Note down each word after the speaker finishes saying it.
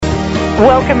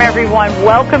Welcome, everyone.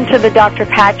 Welcome to the Dr.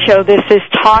 Pat Show. This is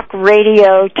Talk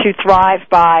Radio to Thrive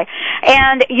By.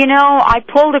 And, you know, I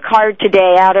pulled a card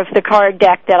today out of the card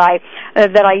deck that I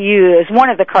use,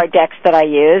 one of the card decks that I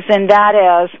use, and that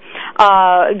is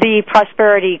the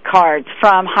Prosperity cards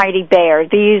from Heidi Bayer.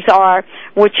 These are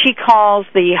what she calls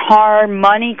the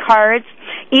Harmony cards.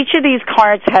 Each of these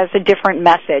cards has a different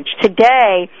message.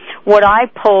 Today, what I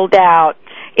pulled out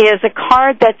is a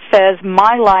card that says,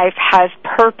 my life has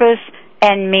purpose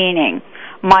and meaning.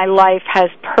 My life has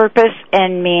purpose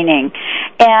and meaning.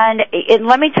 And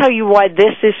let me tell you why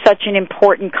this is such an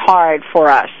important card for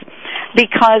us.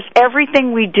 Because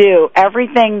everything we do,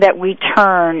 everything that we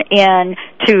turn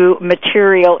into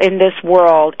material in this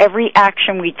world, every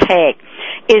action we take,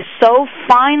 is so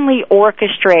finely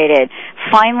orchestrated,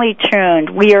 finely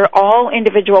tuned. We are all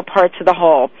individual parts of the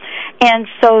whole. And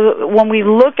so when we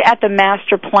look at the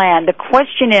master plan, the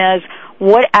question is,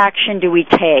 what action do we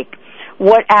take?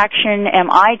 What action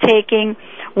am I taking?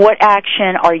 What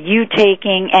action are you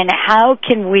taking? And how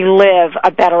can we live a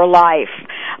better life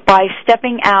by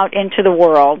stepping out into the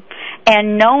world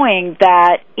and knowing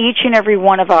that each and every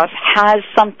one of us has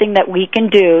something that we can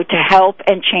do to help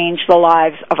and change the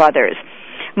lives of others?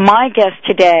 My guest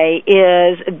today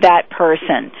is that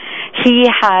person. He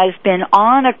has been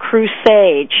on a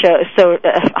crusade,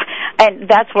 and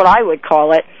that's what I would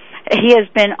call it. He has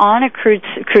been on a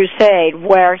crusade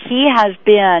where he has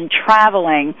been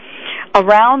traveling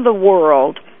around the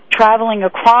world, traveling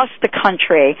across the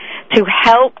country to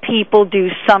help people do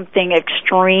something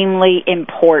extremely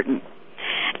important.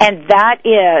 And that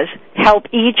is help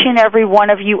each and every one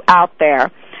of you out there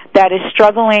that is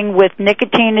struggling with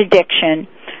nicotine addiction,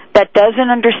 that doesn't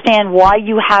understand why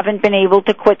you haven't been able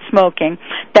to quit smoking,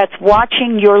 that's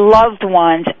watching your loved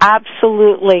ones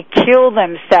absolutely kill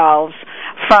themselves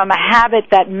from a habit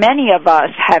that many of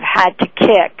us have had to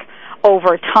kick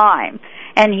over time.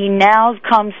 And he now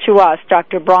comes to us,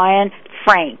 Dr. Brian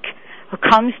Frank, who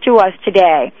comes to us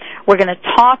today. We're going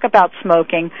to talk about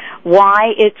smoking,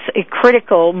 why it's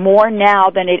critical more now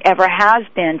than it ever has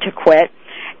been to quit,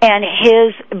 and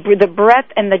the breadth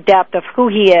and the depth of who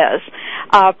he is.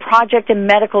 Project and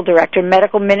medical director,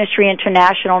 Medical Ministry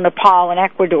International, Nepal and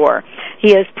Ecuador.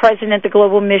 He is president of the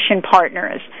Global Mission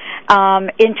Partners,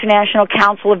 International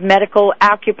Council of Medical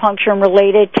Acupuncture and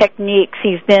Related Techniques.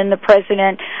 He's been the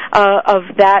president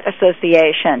of that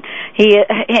association. He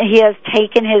has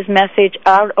taken his message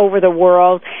out over the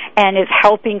world and is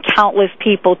helping countless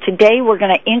people. Today we're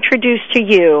going to introduce to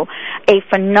you a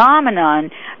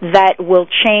phenomenon that will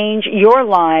change your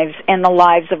lives and the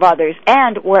lives of others.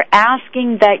 And we're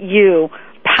asking that you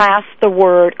pass the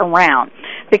word around,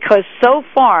 because so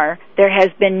far there has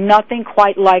been nothing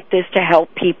quite like this to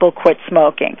help people quit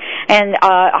smoking. And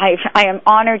I am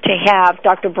honored to have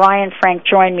Dr. Brian Frank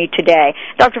join me today.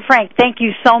 Dr. Frank, thank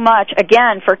you so much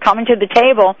again for coming to the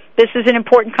table. This is an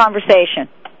important conversation.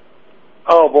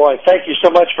 Oh, boy, thank you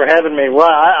so much for having me. Well,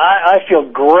 I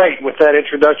feel great with that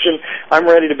introduction. I'm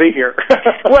ready to be here.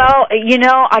 Well, you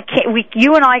know,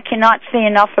 you and I cannot say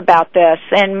enough about this,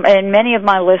 and many of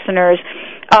my listeners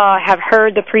have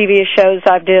heard the previous shows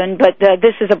I've done, but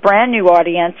this is a brand new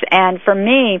audience, and for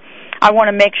me, I want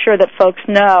to make sure that folks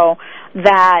know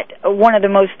that one of the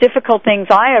most difficult things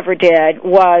I ever did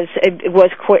was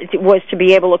to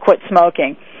be able to quit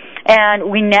smoking. And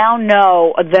we now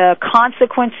know the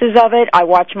consequences of it. I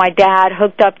watched my dad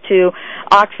hooked up to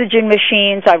oxygen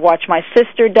machines. I watched my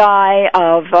sister die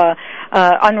of a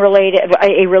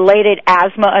related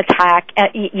asthma attack,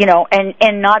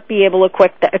 and not be able to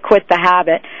quit the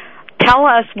habit. Tell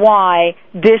us why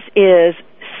this is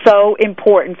so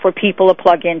important for people to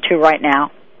plug into right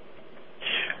now.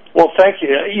 Well, thank you.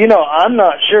 You know, I'm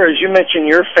not sure. As you mentioned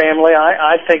your family,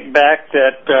 I think back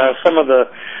that some of the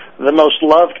most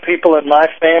loved people in my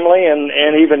family and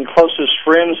even closest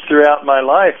friends throughout my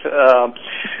life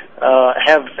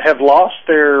have lost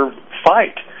their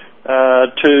fight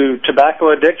to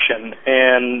tobacco addiction.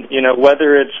 And, you know,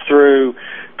 whether it's through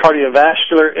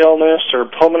cardiovascular illness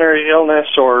or pulmonary illness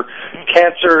or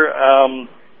cancer,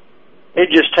 it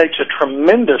just takes a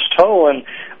tremendous toll. And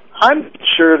I'm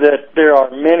sure that there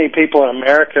are many people in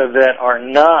America that are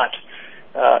not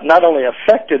only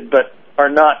affected, but are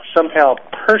not somehow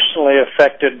personally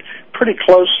affected pretty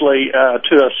closely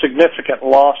to a significant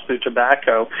loss through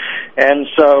tobacco. And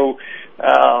so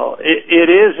it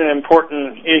is an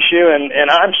important issue,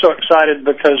 and I'm so excited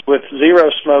because with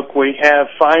Zerosmoke we have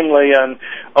finally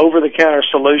over-the-counter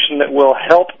solution that will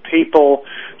help people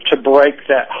to break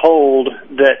that hold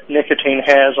that nicotine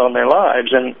has on their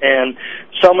lives. And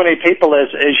so many people,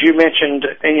 as you mentioned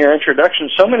in your introduction,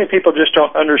 so many people just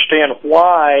don't understand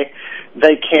why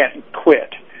they can't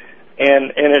quit.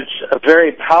 And it's a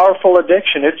very powerful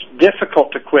addiction. It's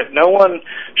difficult to quit. No one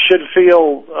should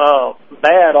feel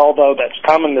bad, although that's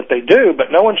common that they do,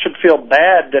 but no one should feel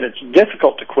bad that it's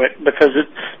difficult to quit, because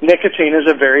nicotine is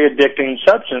a very addicting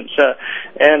substance.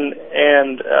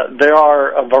 There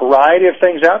are a variety of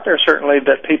things out there, certainly,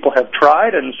 that people have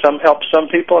tried, and some help some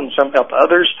people and some help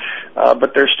others,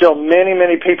 but there's still many,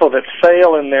 many people that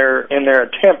fail in their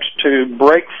attempt to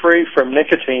break free from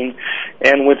nicotine.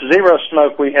 And with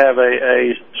Zerosmoke, we have a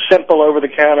simple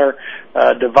over-the-counter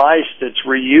device that's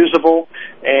reusable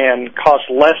and costs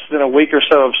less than a week or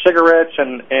so of cigarettes,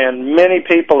 and many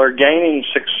people are gaining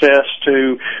success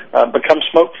to become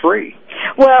smoke-free.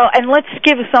 Well, and let's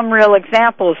give some real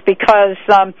examples, because,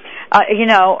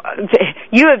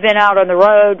 you have been out on the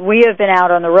road, we have been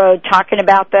out on the road talking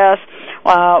about this.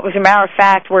 As a matter of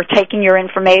fact, we're taking your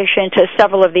information to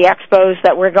several of the expos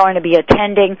that we're going to be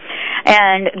attending,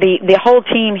 and the whole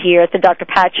team here at the Dr.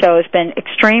 Pat Show has been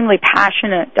extremely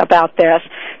passionate about this,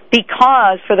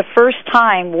 because for the first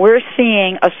time we're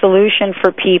seeing a solution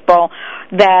for people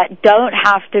that don't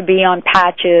have to be on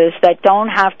patches, that don't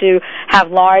have to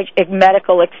have large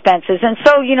medical expenses. And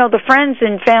so, the friends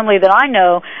and family that I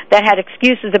know that had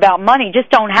excuses about money just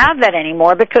don't have that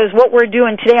anymore, because what we're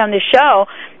doing today on this show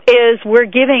is we're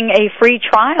giving a free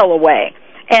trial away.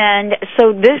 And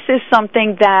so this is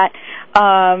something that,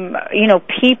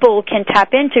 people can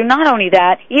tap into. Not only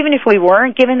that, even if we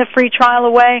weren't giving the free trial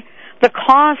away, the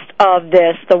cost of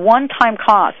this, the one-time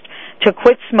cost to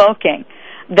quit smoking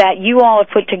that you all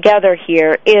have put together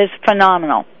here, is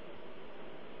phenomenal.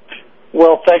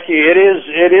 Well, thank you.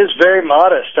 It is very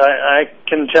modest. I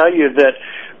can tell you that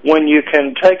when you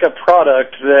can take a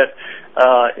product that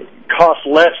costs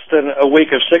less than a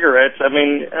week of cigarettes, I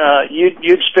mean,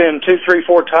 you'd spend 2, 3,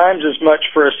 4 times as much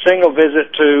for a single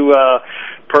visit to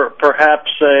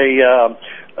perhaps a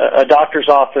doctor's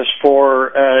office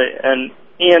for an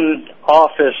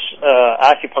in-office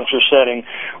acupuncture setting,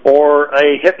 or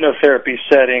a hypnotherapy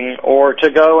setting, or to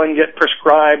go and get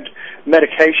prescribed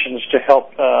medications to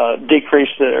help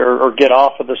decrease or get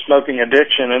off of the smoking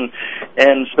addiction.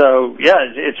 And so, yeah,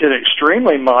 it's an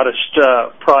extremely modest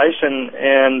price,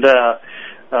 and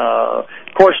of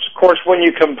course, when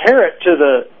you compare it to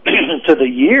the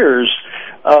years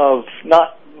of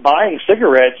not buying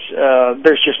cigarettes,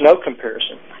 there's just no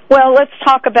comparison. Well, let's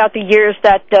talk about the years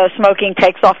that smoking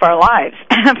takes off our lives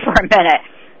for a minute.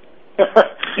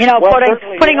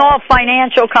 Putting all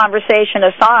financial conversation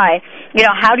aside,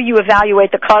 how do you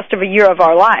evaluate the cost of a year of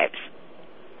our lives?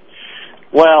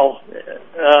 Well,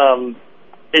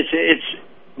 it's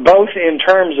both in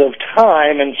terms of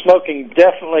time, and smoking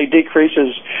definitely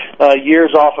decreases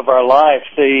years off of our life.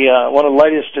 One of the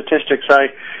latest statistics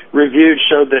I reviewed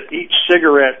showed that each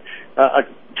cigarette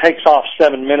takes off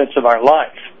 7 minutes of our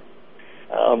life.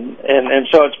 And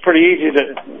so it's pretty easy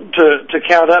to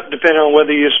count up, depending on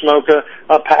whether you smoke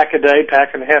a pack a day,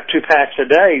 pack and a half, 2 packs a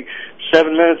day,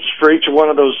 7 minutes for each one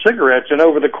of those cigarettes. And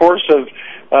over the course of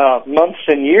months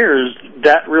and years,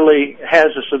 that really has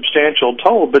a substantial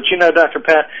toll. But Dr.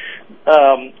 Pat,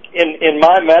 in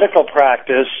my medical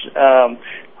practice,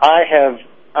 I have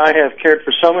cared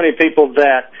for so many people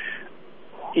that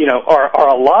are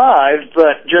alive,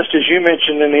 but just as you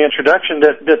mentioned in the introduction,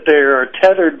 that they are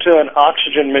tethered to an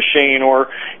oxygen machine, or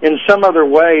in some other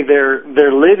way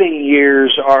their living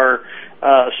years are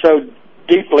so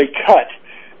deeply cut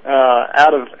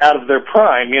out of their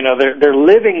prime. Their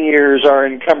living years are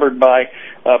encumbered by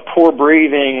poor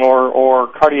breathing or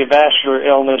cardiovascular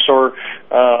illness, or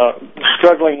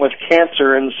struggling with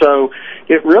cancer, and so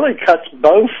it really cuts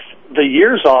both the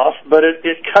years off, but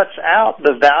it cuts out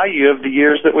the value of the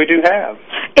years that we do have.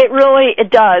 It really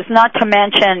does, not to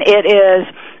mention it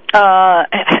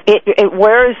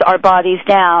wears our bodies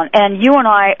down. And you and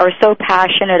I are so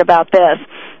passionate about this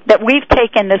that we've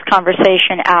taken this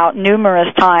conversation out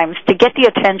numerous times to get the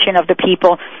attention of the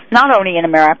people, not only in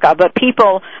America, but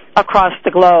people across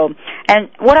the globe. And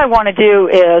what I want to do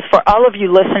is, for all of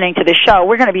you listening to the show,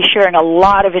 we're going to be sharing a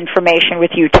lot of information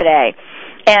with you today.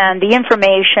 And the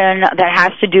information that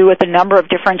has to do with a number of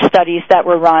different studies that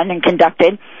were run and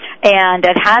conducted, and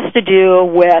it has to do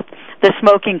with the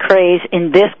smoking craze in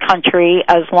this country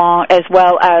as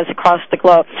well as across the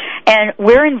globe. And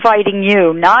we're inviting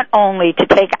you not only to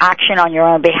take action on your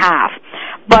own behalf,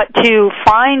 but to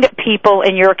find people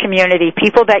in your community,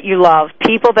 people that you love,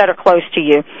 people that are close to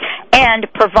you, and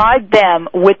provide them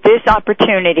with this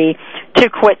opportunity to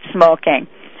quit smoking.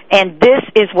 And this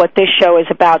is what this show is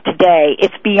about today.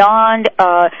 It's beyond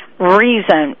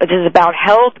reason. It is about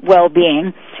health,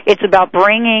 well-being. It's about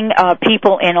bringing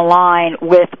people in line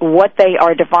with what they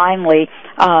are divinely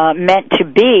meant to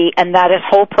be, and that is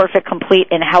whole, perfect, complete,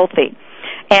 and healthy.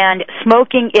 And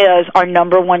smoking is our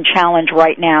number one challenge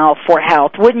right now for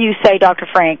health. Wouldn't you say, Dr.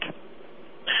 Frank?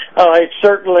 It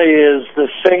certainly is the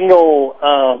single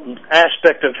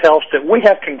aspect of health that we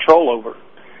have control over.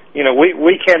 You know,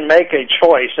 we can make a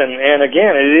choice, and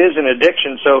again, it is an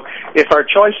addiction, so if our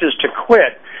choice is to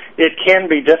quit, it can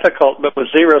be difficult, but with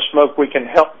Zerosmoke, we can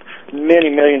help many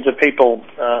millions of people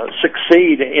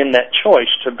succeed in that choice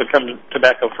to become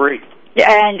tobacco-free.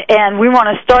 And we want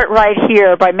to start right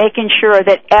here by making sure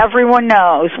that everyone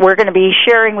knows. We're going to be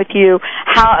sharing with you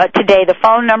how today the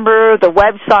phone number, the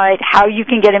website, how you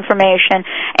can get information.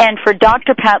 And for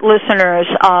Dr. Pat listeners,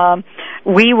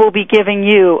 we will be giving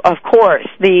you, of course,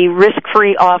 the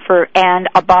risk-free offer and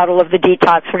a bottle of the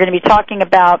detox. We're going to be talking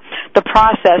about the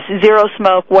process,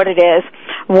 Zerosmoke, what it is,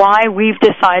 why we've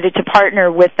decided to partner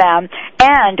with them,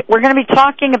 and we're going to be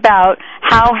talking about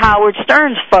how Howard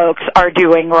Stern's folks are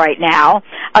doing right now.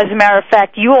 As a matter of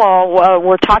fact, you all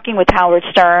were talking with Howard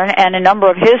Stern, and a number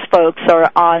of his folks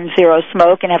are on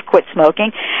Zerosmoke and have quit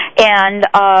smoking, and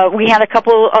we had a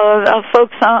couple of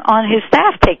folks on his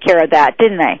staff take care of that,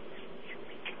 didn't they?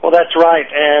 Well, that's right,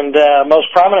 and most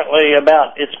prominently,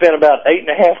 it's been about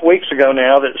 8.5 weeks ago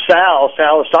now that Sal,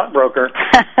 the stockbroker,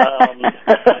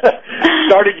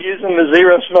 started using the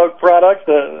Zerosmoke product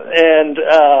and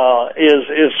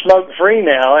is smoke-free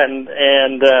now,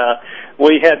 and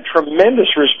we had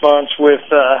tremendous response with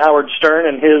Howard Stern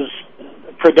and his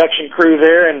production crew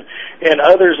there, and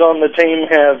others on the team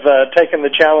have taken the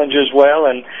challenge as well,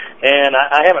 and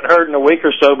I haven't heard in a week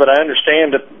or so, but I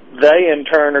understand that they in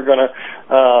turn are going to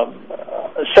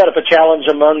set up a challenge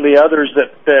among the others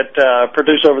that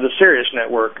produce over the Sirius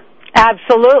network.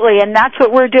 Absolutely, and that's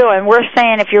what we're doing. We're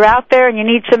saying if you're out there and you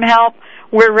need some help,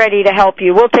 we're ready to help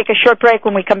you. We'll take a short break.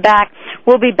 When we come back,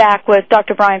 we'll be back with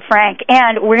Dr. Brian Frank,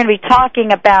 and we're going to be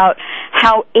talking about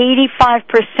how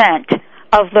 85%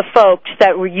 of the folks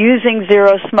that were using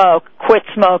Zerosmoke quit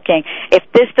smoking. If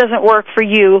this doesn't work for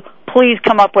you, please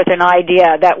come up with an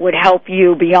idea that would help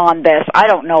you beyond this. I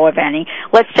don't know of any.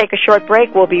 Let's take a short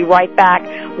break. We'll be right back.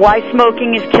 Why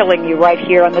Smoking is Killing You, right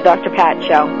here on the Dr. Pat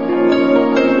Show.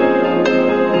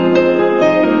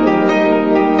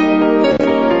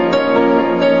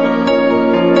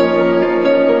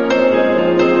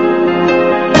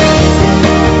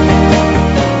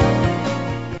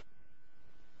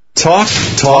 Talk,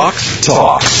 talk,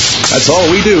 talk. That's all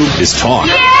we do is talk.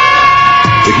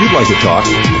 If you'd like to talk,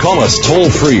 call us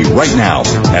toll-free right now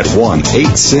at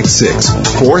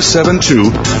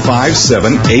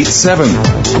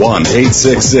 1-866-472-5787.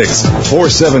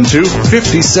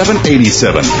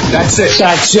 1-866-472-5787. That's it.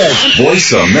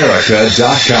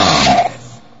 VoiceAmerica.com.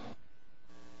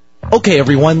 Okay,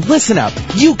 everyone, listen up.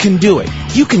 You can do it.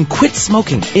 You can quit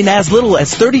smoking in as little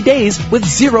as 30 days with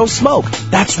Zerosmoke.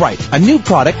 That's right, a new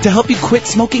product to help you quit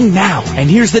smoking now. And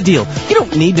here's the deal. You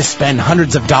don't need to spend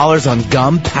hundreds of dollars on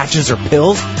gum, patches, or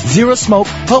pills. Zerosmoke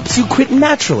helps you quit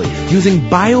naturally using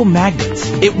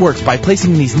biomagnets. It works by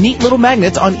placing these neat little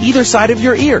magnets on either side of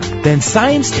your ear. Then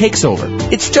science takes over.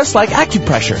 It's just like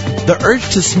acupressure. The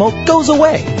urge to smoke goes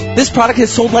away. This product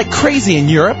has sold like crazy in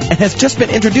Europe and has just been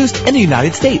introduced in the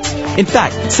United States. In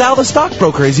fact, Sal the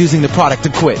stockbroker is using the product to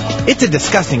quit. It's a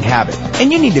disgusting habit,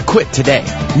 and you need to quit today.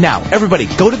 Now, everybody,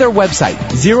 go to their website,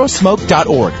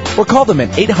 Zerosmoke.org, or call them at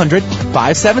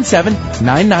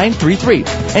 800-577-9933,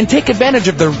 and take advantage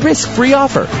of their risk-free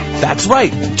offer. That's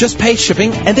right. Just pay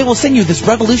shipping, and they will send you this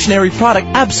revolutionary product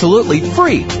absolutely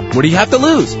free. What do you have to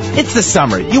lose? It's the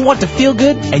summer. You want to feel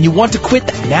good, and you want to quit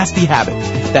that nasty habit.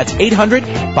 That's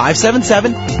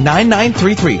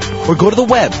 800-577-9933, or go to the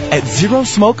web at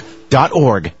Zerosmoke.org.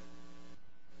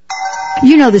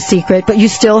 You know the secret, but you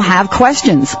still have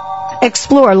questions.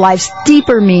 Explore life's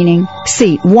deeper meaning.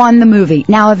 See One the Movie,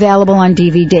 now available on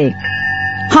DVD.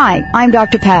 Hi, I'm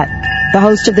Dr. Pat, the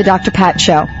host of the Dr. Pat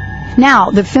Show. Now,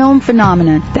 the film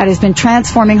phenomenon that has been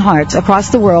transforming hearts across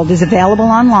the world is available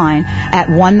online at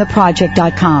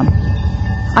onetheproject.com.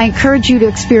 I encourage you to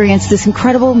experience this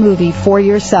incredible movie for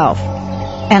yourself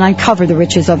and uncover the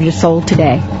riches of your soul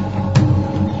today.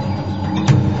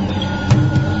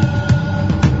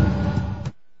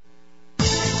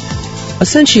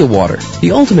 Essentia Water,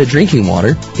 the ultimate drinking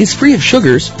water, is free of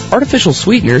sugars, artificial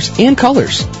sweeteners, and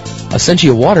colors.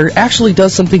 Essentia Water actually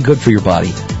does something good for your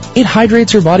body. It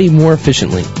hydrates your body more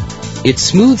efficiently. Its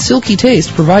smooth, silky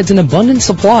taste provides an abundant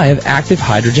supply of active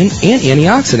hydrogen and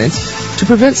antioxidants to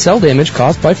prevent cell damage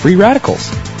caused by free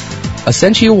radicals.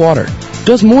 Essentia Water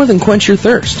does more than quench your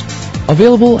thirst.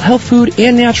 Available health food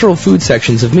and natural food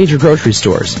sections of major grocery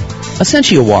stores.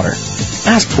 Essentia Water.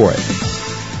 Ask for it.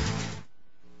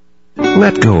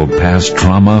 Let go of past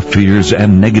trauma, fears,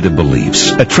 and negative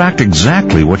beliefs. Attract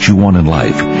exactly what you want in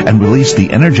life and release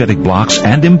the energetic blocks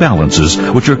and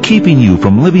imbalances which are keeping you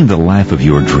from living the life of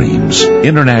your dreams.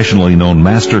 Internationally known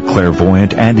master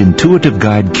clairvoyant and intuitive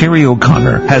guide Carrie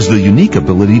O'Connor has the unique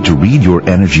ability to read your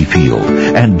energy field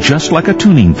and, just like a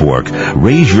tuning fork,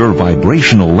 raise your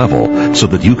vibrational level so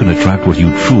that you can attract what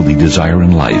you truly desire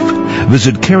in life.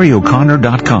 Visit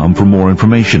CarrieO'Connor.com for more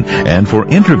information and for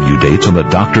interview dates on the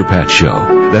Dr. Pat Show.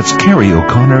 That's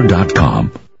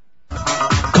CarrieO'Connor.com.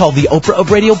 Called the Oprah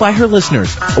of radio by her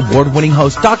listeners, award-winning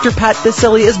host Dr. Pat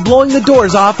Baccili is blowing the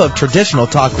doors off of traditional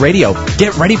talk radio.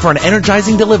 Get ready for an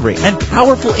energizing delivery and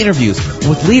powerful interviews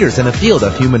with leaders in the field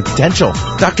of human potential.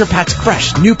 Dr. Pat's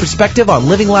fresh, new perspective on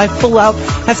living life full out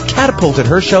has catapulted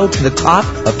her show to the top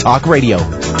of talk radio.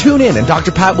 Tune in and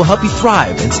Dr. Pat will help you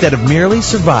thrive instead of merely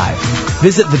survive.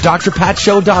 Visit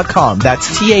thedrpatshow.com. That's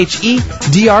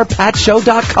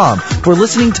THEDRPatShow.com for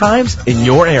listening times in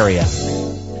your area.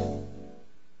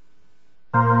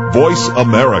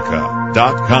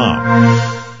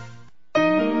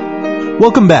 VoiceAmerica.com.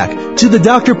 Welcome back to the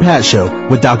Dr. Pat Show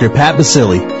with Dr. Pat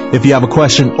Baccili. If you have a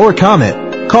question or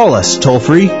comment, call us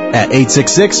toll-free at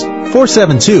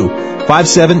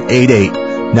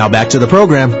 866-472-5788. Now back to the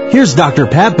program. Here's Dr.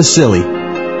 Pat Baccili.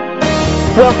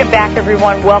 Welcome back,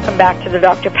 everyone. Welcome back to the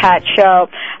Dr. Pat Show.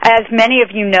 As many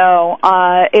of you know,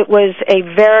 it was a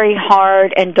very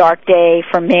hard and dark day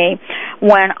for me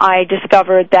when I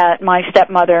discovered that my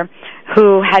stepmother,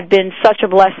 who had been such a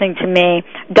blessing to me,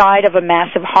 died of a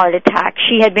massive heart attack.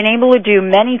 She had been able to do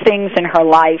many things in her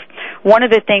life. One of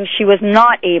the things she was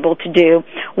not able to do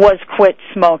was quit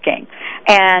smoking.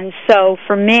 And so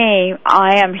for me,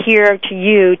 I am here to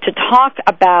you to talk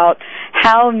about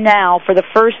how now, for the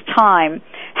first time,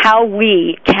 how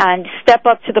we can step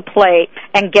up to the plate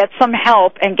and get some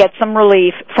help and get some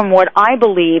relief from what I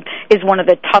believe is one of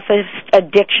the toughest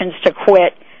addictions to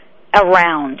quit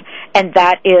around, and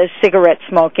that is cigarette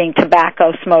smoking,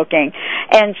 tobacco smoking.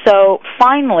 And so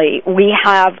finally we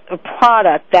have a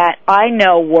product that I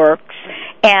know works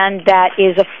and that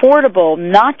is affordable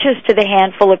not just to the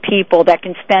handful of people that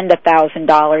can spend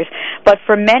 $1,000, but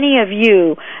for many of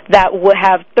you that will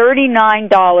have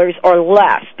 $39 or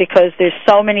less, because there's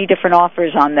so many different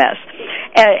offers on this.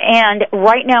 And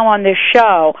right now on this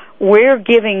show, we're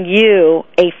giving you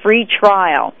a free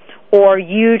trial, or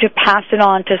you to pass it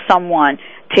on to someone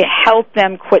to help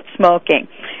them quit smoking.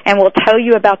 And we'll tell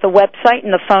you about the website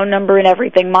and the phone number and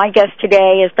everything. My guest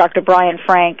today is Dr. Brian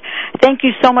Frank. Thank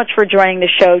you so much for joining the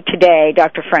show today,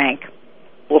 Dr. Frank.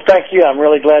 Well, thank you. I'm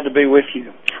really glad to be with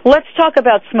you. Let's talk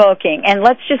about smoking, and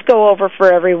let's just go over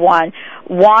for everyone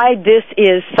why this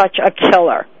is such a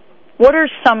killer. What are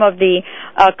some of the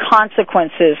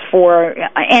consequences for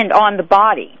and on the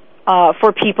body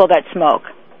for people that smoke?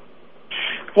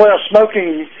 Well,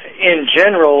 smoking in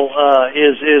general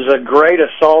is a great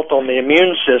assault on the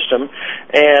immune system,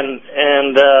 and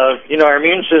you know, our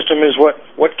immune system is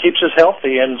what keeps us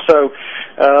healthy, and so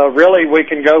really we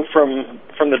can go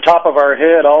from the top of our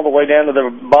head all the way down to the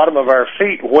bottom of our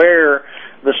feet where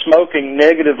the smoking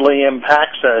negatively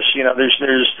impacts us. You know,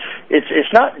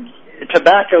 it's not.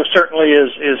 Tobacco certainly is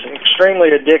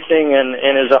extremely addicting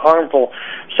and is a harmful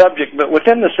subject, but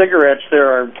within the cigarettes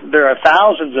there are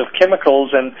thousands of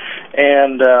chemicals and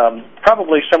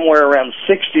probably somewhere around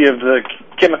 60 of the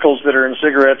chemicals that are in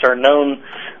cigarettes are known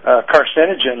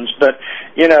carcinogens. But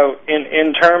you know,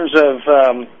 in terms of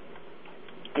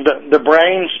the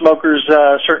brain, smokers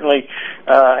certainly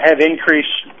have increased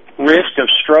risk of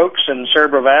strokes and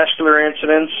cerebrovascular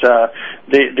incidents.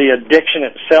 The addiction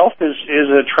itself is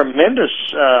a tremendous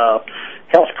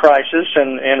health crisis,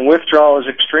 and withdrawal is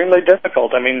extremely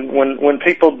difficult. I mean, when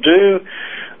people do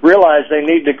realize they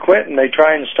need to quit and they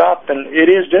try and stop, then it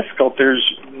is difficult. There's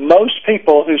most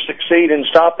people who succeed in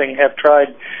stopping have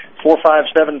tried 4, 5,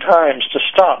 7 times to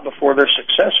stop before they're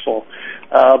successful.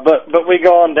 But we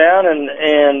go on down,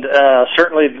 and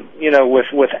certainly, you know, with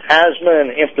asthma and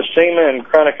emphysema and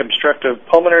chronic obstructive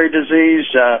pulmonary disease,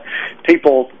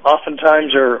 people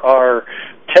oftentimes are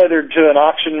tethered to an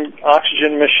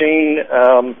oxygen machine,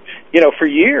 for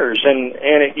years. And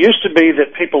it used to be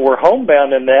that people were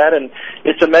homebound in that. And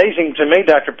it's amazing to me,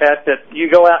 Dr. Pat, that you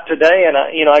go out today and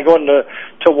I go into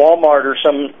Walmart or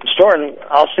some store and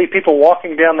I'll see people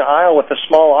walking down the aisle with a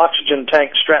small oxygen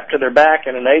tank strapped to their back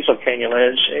and a nasal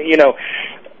cannula.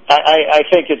 I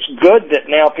think it's good that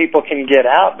now people can get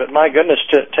out, but my goodness,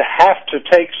 to have to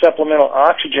take supplemental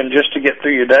oxygen just to get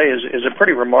through your day is a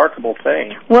pretty remarkable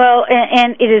thing. Well,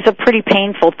 and it is a pretty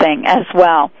painful thing as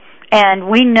well. And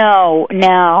we know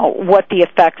now what the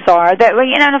effects are, that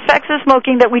effects of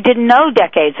smoking that we didn't know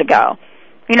decades ago.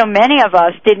 Many of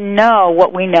us didn't know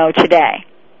what we know today.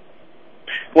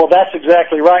 Well, that's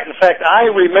exactly right. In fact, I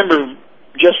remember,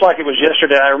 just like it was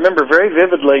yesterday, I remember very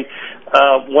vividly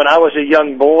when I was a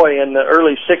young boy in the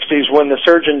early 60s when the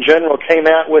Surgeon General came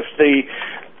out with the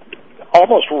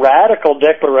almost radical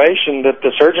declaration that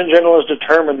the Surgeon General has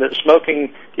determined that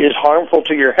smoking is harmful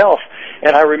to your health.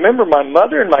 And I remember my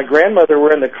mother and my grandmother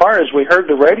were in the car as we heard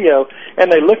the radio, and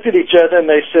they looked at each other and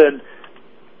they said,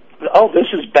 "Oh,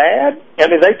 this is bad?" I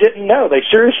mean, they didn't know. They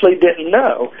seriously didn't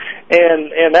know.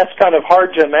 And that's kind of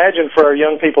hard to imagine for our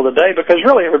young people today, because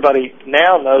really everybody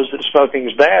now knows that smoking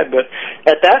is bad. But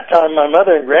at that time, my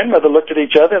mother and grandmother looked at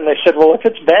each other and they said, "Well, if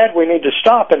it's bad, we need to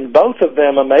stop." And both of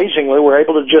them, amazingly, were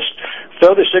able to just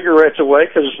throw the cigarettes away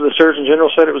because the Surgeon General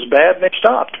said it was bad, and they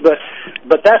stopped. But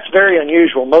that's very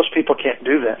unusual. Most people can't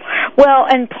do that. Well,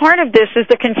 and part of this is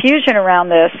the confusion around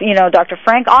this. Dr.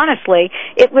 Frank, honestly,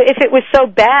 if it was so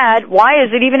bad, why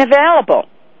is it even available?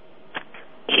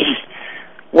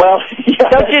 Well, yeah,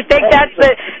 don't you think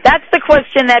that's the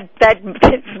question that's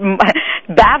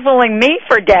baffling me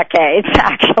for decades,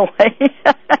 actually?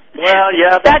 Well,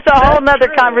 yeah. That's a whole other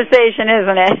conversation,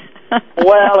 isn't it?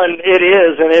 Well, and it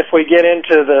is, and if we get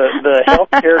into the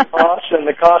healthcare costs and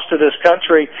the cost of this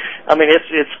country, I mean,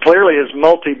 it's clearly is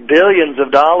multi-billions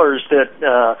of dollars that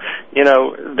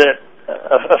that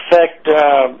affect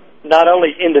not only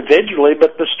individually,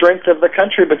 but the strength of the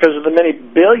country because of the many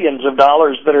billions of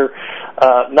dollars that are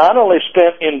not only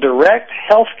spent in direct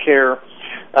health care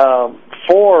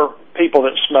for people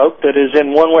that smoke, that is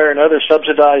in one way or another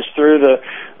subsidized through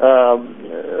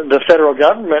the federal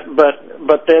government,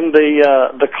 but then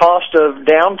the cost of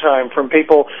downtime from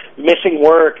people missing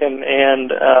work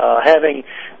and having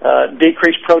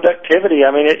decreased productivity.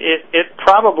 I mean, it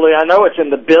probably, I know it's in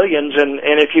the billions, and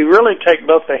if you really take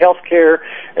both the health care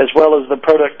as well as the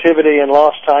productivity and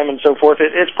lost time and so forth,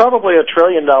 it's probably $1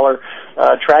 trillion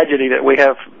tragedy that we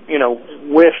have,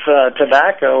 with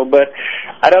tobacco. But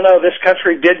I don't know, this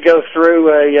country did go through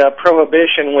a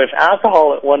prohibition with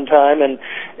alcohol at one time,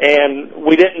 and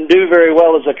we didn't do very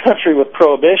well as a country with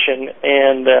prohibition,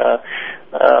 and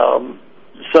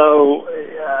so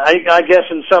I guess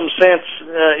in some sense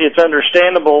it's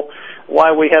understandable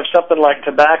why we have something like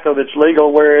tobacco that's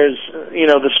legal, whereas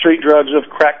the street drugs of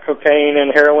crack cocaine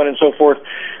and heroin and so forth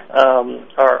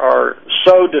are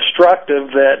so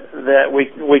destructive that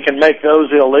we can make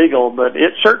those illegal. But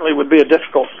it certainly would be a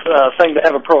difficult thing to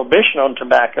have a prohibition on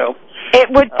tobacco. It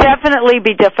would definitely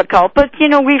be difficult, but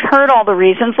we've heard all the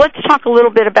reasons. Let's talk a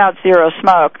little bit about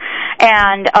Zerosmoke,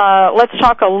 and let's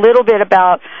talk a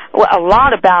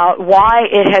lot about why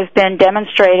it has been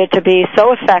demonstrated to be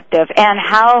so effective and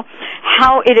how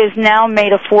it is now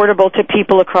made affordable to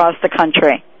people across the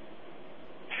country.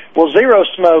 Well,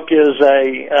 Zerosmoke is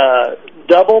a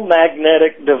double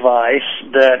magnetic device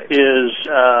that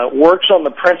works on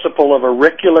the principle of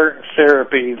auricular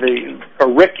therapy. The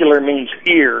auricular means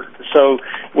ear, so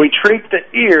we treat the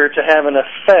ear to have an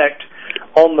effect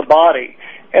on the body.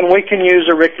 And we can use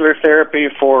auricular therapy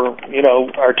for,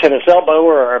 our tennis elbow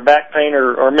or our back pain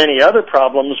or many other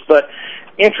problems. But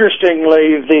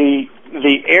interestingly,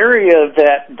 the area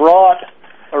that brought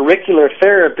auricular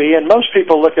therapy, and most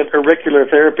people look at auricular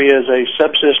therapy as a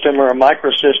subsystem or a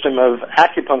microsystem of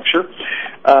acupuncture.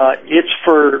 It's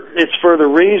for the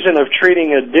reason of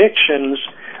treating addictions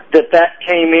that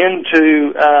came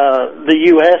into the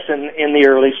U.S. in the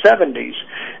early 70s.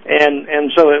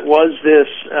 And so it was this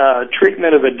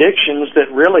treatment of addictions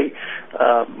that really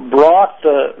brought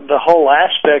the whole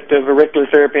aspect of auricular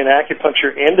therapy and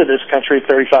acupuncture into this country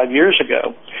 35 years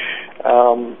ago.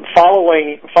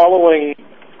 Following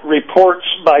reports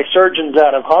by surgeons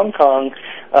out of Hong Kong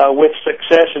with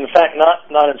success, in fact,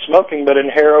 not in smoking, but in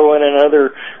heroin and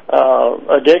other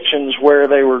addictions where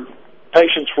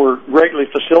patients were greatly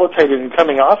facilitated in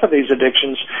coming off of these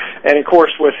addictions. And of course,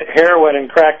 with heroin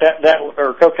and crack,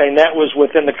 or cocaine, that was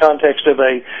within the context of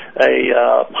a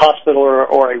hospital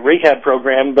or a rehab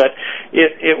program. But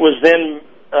it was then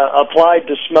applied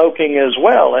to smoking as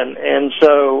well. And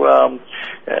so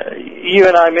you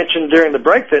and I mentioned during the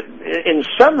break that in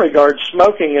some regards,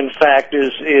 smoking, in fact,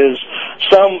 is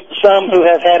some who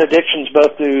have had addictions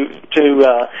both to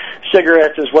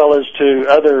cigarettes as well as to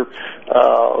other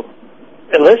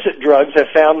illicit drugs have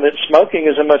found that smoking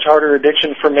is a much harder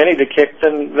addiction for many to kick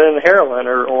than heroin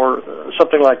or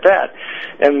something like that.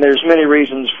 And there's many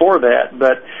reasons for that.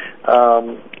 But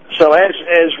so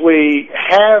as we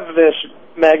have this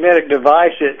magnetic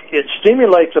device, it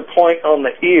stimulates a point on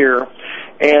the ear,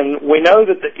 and we know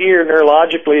that the ear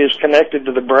neurologically is connected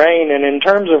to the brain. And in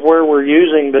terms of where we're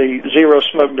using the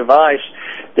Zerosmoke device,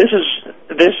 this is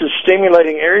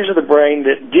stimulating areas of the brain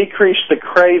that decrease the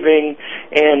craving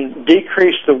and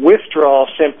decrease the withdrawal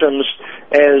symptoms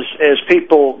as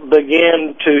people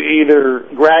begin to either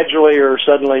gradually or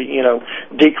suddenly,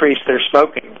 decrease their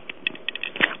smoking.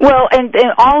 Well, and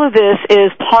all of this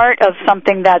is part of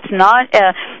something that's not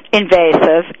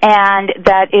invasive and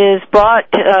that is brought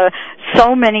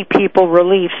so many people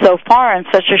relief so far in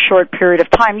such a short period of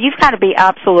time. You've got to be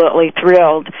absolutely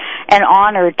thrilled and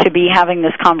honored to be having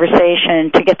this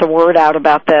conversation to get the word out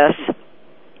about this.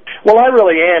 Well, I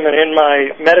really am, and in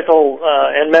my medical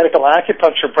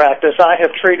acupuncture practice, I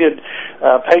have treated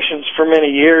patients for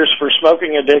many years for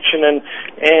smoking addiction,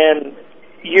 and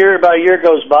year by year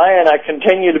goes by, and I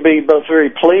continue to be both very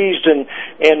pleased and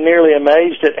nearly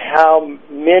amazed at how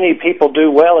many people do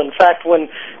well. In fact, when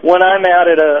I'm out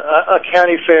at a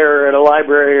county fair or at a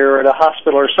library or at a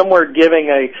hospital or somewhere giving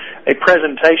a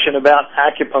presentation about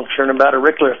acupuncture and about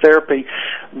auricular therapy,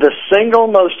 the single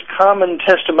most common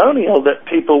testimonial that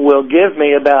people will give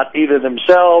me about either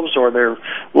themselves or their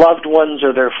loved ones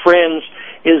or their friends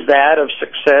is that of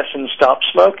success in stop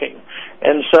smoking.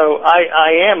 And so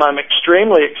I'm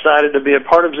extremely excited to be a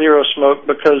part of Zerosmoke,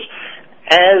 because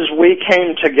as we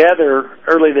came together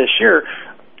early this year,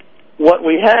 what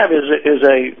we have is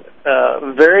a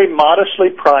very modestly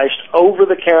priced,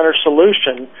 over-the-counter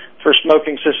solution for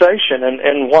smoking cessation.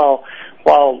 And while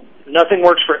nothing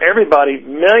works for everybody,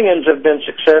 millions have been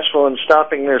successful in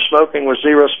stopping their smoking with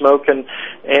Zerosmoke, and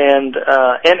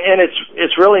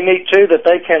it's really neat too that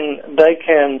they can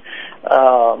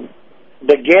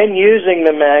begin using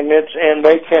the magnets, and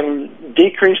they can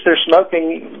decrease their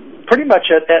smoking pretty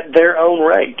much at their own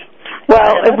rate.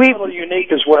 Well, and that's a little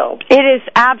unique as well. It is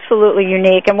absolutely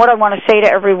unique, and what I want to say to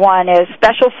everyone is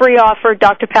special free offer,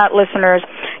 Dr. Pat listeners.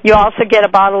 You also get a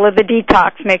bottle of the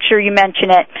detox. Make sure you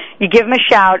mention it. You give them a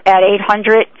shout at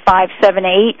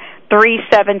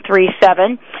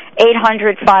 800-578-3737,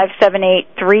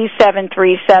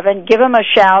 800-578-3737. Give them a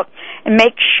shout, and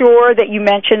make sure that you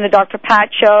mention the Dr.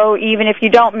 Pat Show. Even if you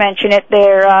don't mention it,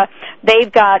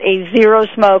 they've got a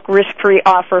Zerosmoke risk-free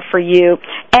offer for you.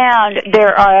 And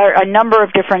there are a number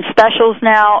of different specials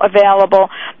now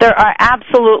available. There are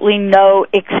absolutely no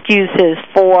excuses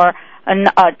for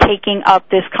taking up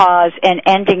this cause and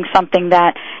ending something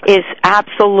that is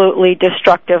absolutely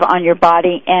destructive on your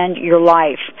body and your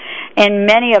life. And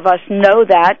many of us know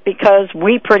that because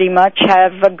we pretty much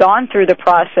have gone through the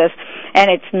process, and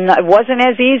it wasn't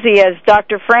as easy as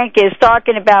Dr. Frank is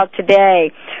talking about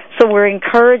today. So we're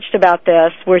encouraged about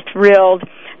this. We're thrilled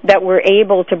that we're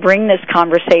able to bring this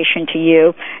conversation to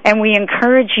you, and we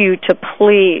encourage you to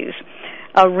please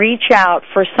reach out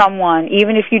for someone,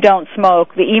 even if you don't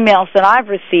smoke. The emails that I've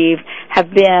received have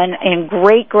been in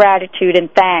great gratitude and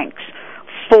thanks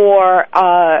for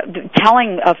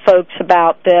telling folks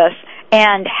about this,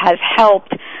 and has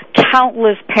helped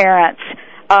countless parents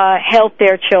help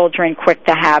their children quit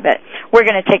the habit. We're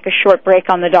going to take a short break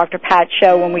on the Dr. Pat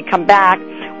Show. When we come back,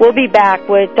 we'll be back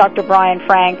with Dr. Brian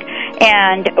Frank,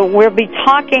 and we'll be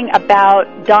talking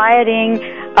about dieting,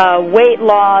 weight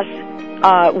loss,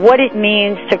 what it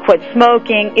means to quit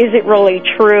smoking. Is it really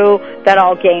true that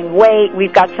I'll gain weight?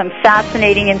 We've got some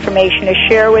fascinating information to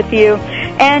share with you,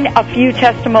 and a few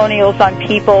testimonials on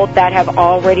people that have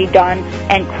already done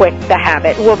and quit the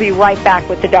habit. We'll be right back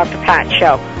with the Dr. Pat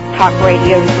Show. Talk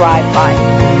radio to drive by.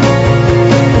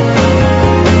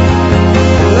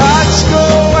 Lights go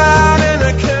out and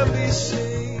I can't be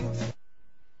seen.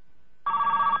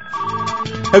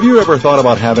 Have you ever thought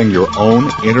about having your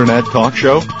own internet talk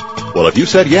show? Well, if you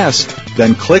said yes,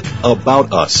 then click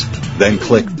About Us. Then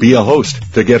click Be a Host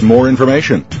to get more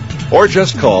information. Or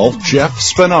just call Jeff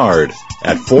Spinard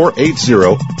at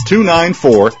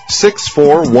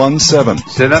 480-294-6417.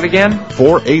 Say that again?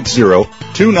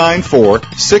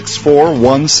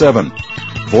 480-294-6417.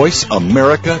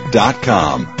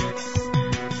 VoiceAmerica.com.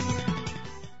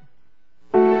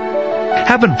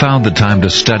 Haven't found the time to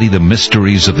study the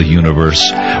mysteries of the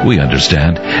universe? We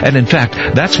understand. And in fact,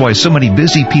 that's why so many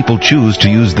busy people choose to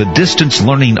use the distance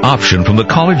learning option from the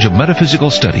College of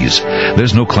Metaphysical Studies.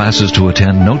 There's no classes to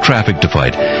attend, no traffic to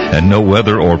fight, and no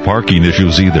weather or parking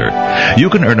issues either. You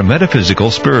can earn a metaphysical,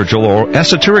 spiritual, or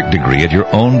esoteric degree at your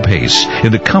own pace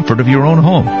in the comfort of your own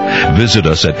home. Visit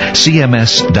us at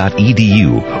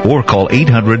cms.edu or call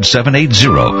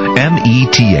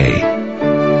 800-780-META.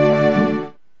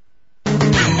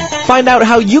 Find out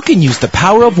how you can use the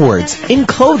power of words in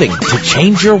clothing to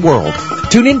change your world.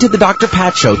 Tune in to the Dr.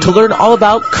 Pat Show to learn all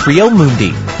about Creo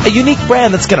Mundi, a unique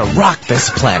brand that's going to rock this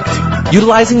planet.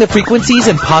 Utilizing the frequencies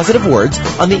and positive words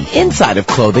on the inside of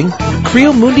clothing,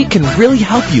 Creo Mundi can really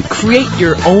help you create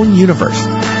your own universe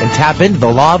and tap into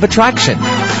the law of attraction.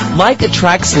 Like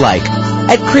attracts like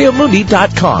at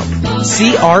CreoMundi.com.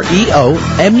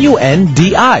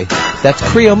 CreoMundi. That's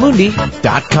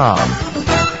CreoMundi.com.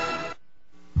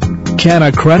 Can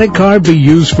a credit card be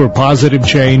used for positive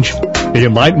change? The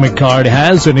Enlightenment Card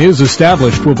has and is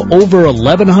established with over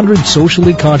 1,100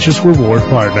 socially conscious reward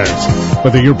partners.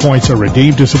 Whether your points are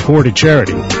redeemed to support a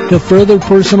charity, to further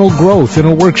personal growth in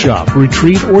a workshop,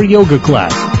 retreat, or yoga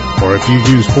class, or if you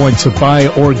use points to buy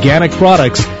organic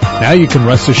products, now you can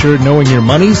rest assured knowing your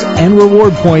monies and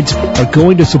reward points are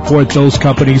going to support those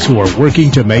companies who are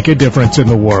working to make a difference in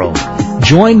the world.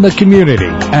 Join the community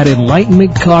at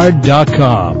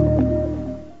enlightenmentcard.com.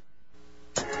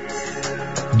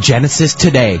 Genesis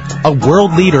Today, a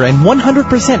world leader in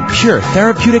 100% pure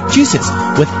therapeutic juices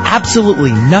with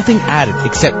absolutely nothing added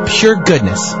except pure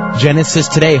goodness. Genesis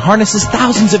Today harnesses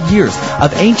thousands of years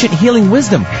of ancient healing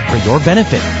wisdom for your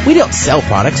benefit. We don't sell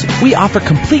products. We offer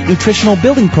complete nutritional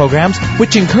building programs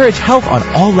which encourage health on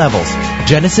all levels.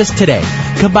 Genesis Today,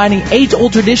 combining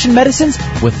age-old tradition medicines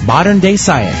with modern-day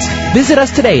science. Visit us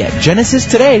today at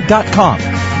genesistoday.com.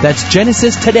 That's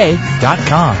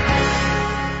genesistoday.com.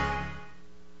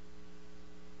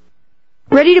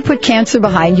 Ready to put cancer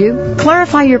behind you?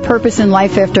 Clarify your purpose in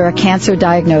life after a cancer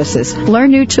diagnosis.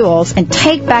 Learn new tools and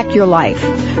take back your life.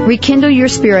 Rekindle your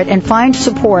spirit and find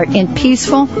support in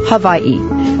peaceful Hawaii.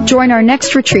 Join our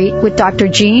next retreat with Dr.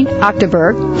 Jean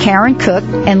Octoberg, Karen Cook,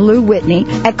 and Lou Whitney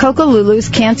at Kokolulu's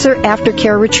Cancer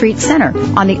Aftercare Retreat Center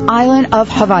on the island of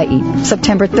Hawaii,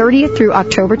 September 30th through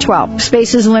October 12th.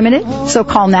 Space is limited, so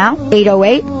call now,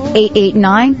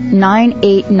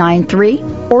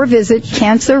 808-889-9893. or visit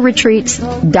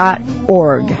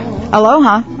cancerretreats.org.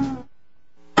 Aloha.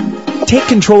 Take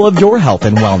control of your health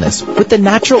and wellness with the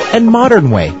natural and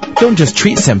modern way. Don't just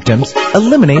treat symptoms,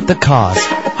 eliminate the cause.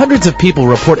 Hundreds of people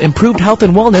report improved health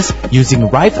and wellness using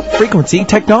Rife frequency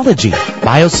technology.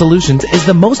 BioSolutions is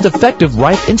the most effective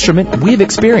Rife instrument we've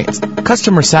experienced.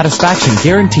 Customer satisfaction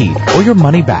guaranteed or your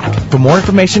money back. For more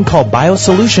information, call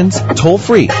BioSolutions toll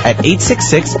free at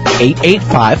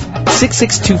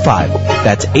 866-885-6625.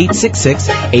 That's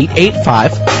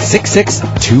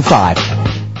 866-885-6625.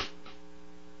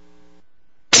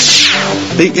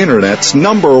 The Internet's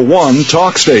 #1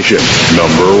 talk station.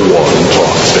 #1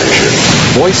 talk station.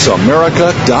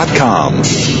 VoiceAmerica.com.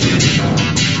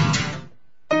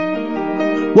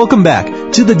 Welcome back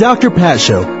to the Dr. Pat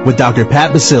Show with Dr.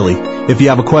 Pat Basili. If you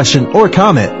have a question or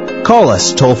comment, call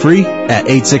us toll free at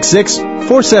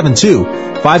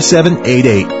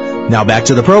 866-472-5788. Now back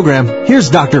to the program. Here's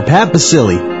Dr. Pat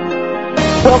Basili.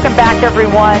 Welcome back,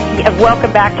 everyone.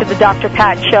 Welcome back to the Dr.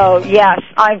 Pat Show. Yes,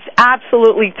 I'm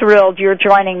absolutely thrilled you're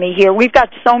joining me here. We've got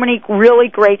so many really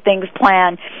great things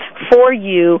planned for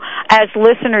you as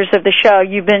listeners of the show.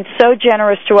 You've been so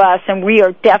generous to us, and we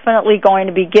are definitely going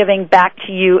to be giving back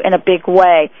to you in a big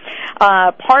way.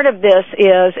 Part of this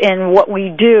is in what we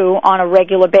do on a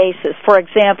regular basis. For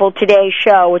example, today's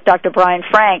show with Dr. Brian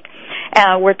Frank,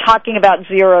 we're talking about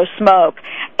Zerosmoke.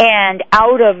 And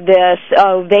out of this,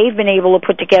 they've been able to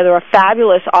put together a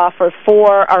fabulous offer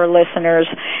for our listeners,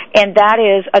 and that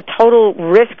is a total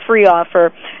risk-free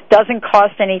offer, doesn't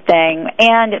cost anything,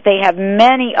 and they have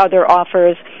many other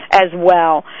offers as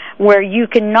well, where you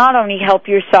can not only help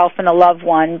yourself and a loved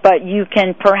one, but you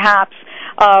can perhaps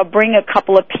bring a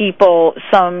couple of people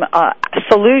some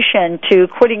solution to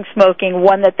quitting smoking,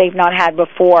 one that they've not had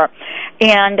before.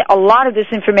 And a lot of this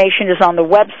information is on the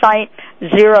website,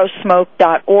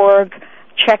 zerosmoke.org.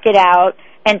 Check it out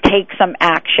and take some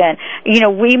action. You know,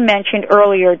 we mentioned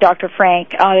earlier, Dr.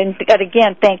 Frank, and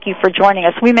again, thank you for joining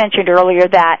us. We mentioned earlier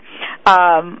that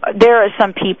there are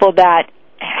some people that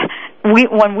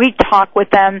when we talk with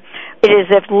them, it is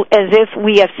as if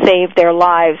we have saved their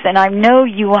lives. And I know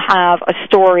you have a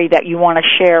story that you want to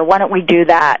share. Why don't we do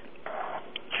that?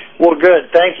 Well, good.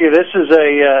 Thank you. This is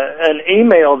an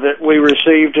email that we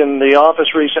received in the office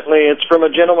recently. It's from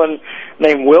a gentleman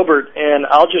named Wilbert, and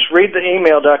I'll just read the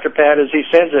email, Dr. Pat, as he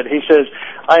sends it. He says,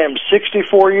 I am 64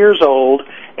 years old,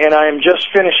 and I am just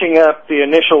finishing up the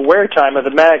initial wear time of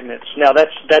the magnets. Now,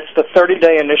 that's the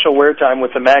 30-day initial wear time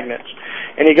with the magnets.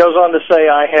 And he goes on to say,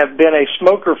 I have been a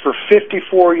smoker for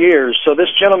 54 years. So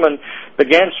this gentleman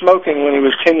began smoking when he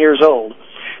was 10 years old.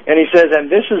 And he says,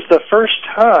 and this is the first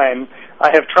time I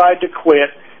have tried to quit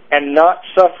and not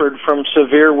suffered from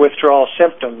severe withdrawal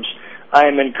symptoms. I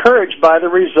am encouraged by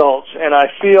the results, and I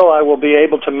feel I will be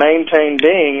able to maintain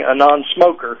being a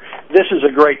non-smoker. This is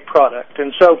a great product.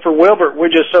 And so for Wilbert, we're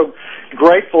just so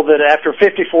grateful that after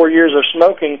 54 years of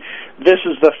smoking, this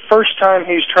is the first time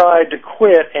he's tried to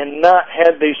quit and not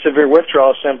had these severe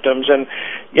withdrawal symptoms. And,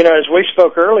 you know, as we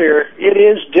spoke earlier, it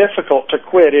is difficult to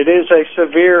quit. It is a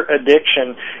severe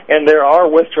addiction, and there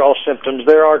are withdrawal symptoms.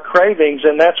 There are cravings,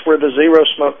 and that's where the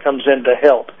Zerosmoke comes in to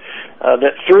help.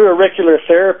 That through auricular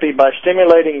therapy, by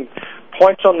stimulating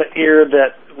points on the ear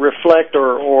that reflect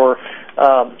or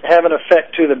have an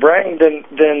effect to the brain,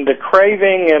 then the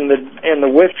craving and the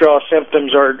withdrawal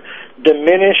symptoms are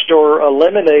diminished or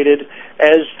eliminated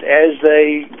as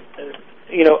they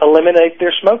eliminate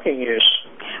their smoking use.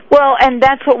 Well, and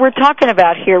that's what we're talking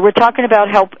about here. We're talking about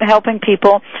helping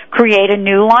people create a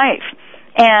new life.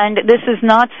 And this is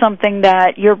not something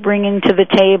that you're bringing to the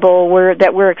table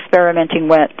that we're experimenting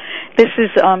with. This is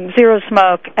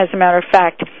Zerosmoke, as a matter of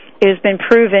fact, has been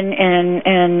proven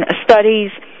in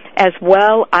studies as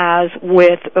well as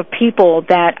with people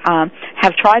that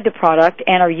have tried the product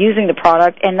and are using the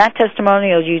product. And that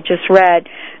testimonial you just read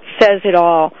says it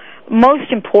all. Most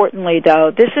importantly,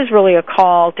 though, this is really a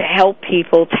call to help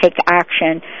people take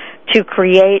action to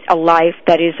create a life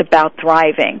that is about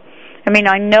thriving. I mean,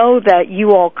 I know that you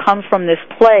all come from this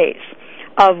place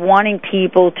of wanting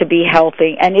people to be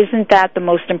healthy, and isn't that the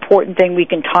most important thing we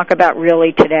can talk about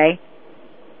really today?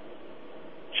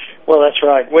 Well, that's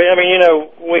right. We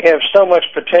have so much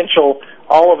potential,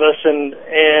 all of us,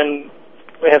 and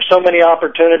we have so many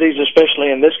opportunities,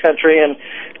 especially in this country,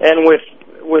 and with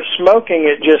smoking,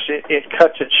 it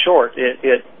cuts it short.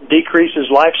 It decreases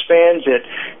lifespans.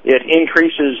 It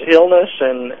increases illness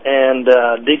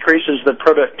and decreases the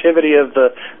productivity of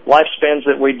the lifespans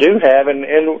that we do have.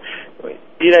 And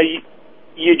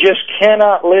you just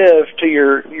cannot live to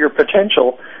your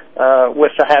potential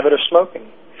with the habit of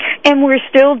smoking. And we're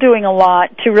still doing a lot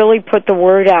to really put the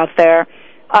word out there.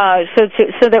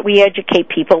 So that we educate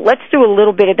people. Let's do a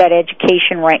little bit of that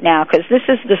education right now, because this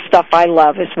is the stuff I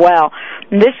love as well.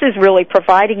 And this is really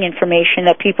providing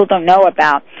information that people don't know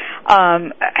about.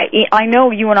 I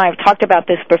know you and I have talked about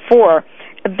this before,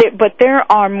 but there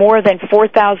are more than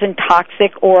 4,000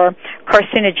 toxic or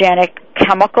carcinogenic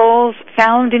chemicals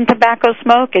found in tobacco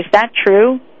smoke. Is that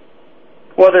true?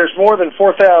 Well, there's more than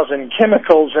 4,000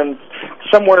 chemicals, and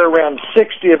somewhere around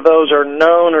 60 of those are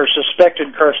known or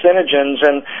suspected carcinogens.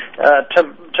 And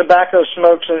tobacco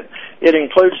smokes, it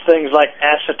includes things like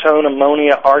acetone,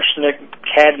 ammonia, arsenic,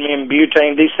 cadmium,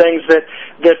 butane, these things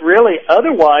that really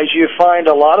otherwise you find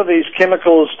a lot of these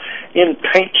chemicals in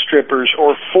paint strippers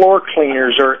or floor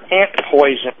cleaners or ant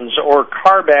poisons or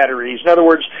car batteries. In other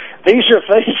words, these are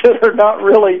things that are not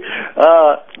really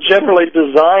generally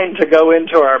designed to go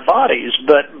into our bodies.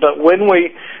 But when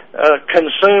we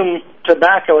consume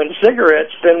tobacco and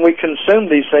cigarettes, then we consume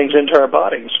these things into our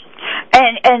bodies.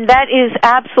 And that is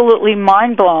absolutely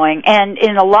mind-blowing. And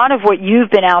in a lot of what you've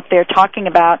been out there talking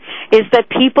about is that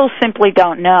people simply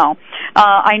don't know.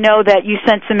 I know that you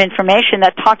sent some information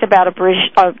that talked about a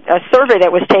survey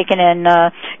that was taken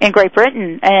in Great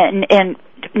Britain, and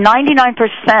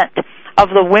 99% of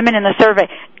the women in the survey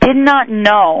did not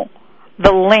know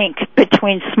the link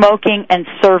between smoking and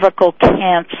cervical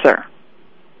cancer.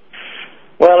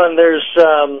 Well, and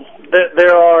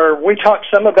there are, we talked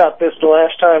some about this the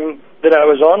last time that I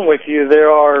was on with you. There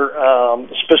are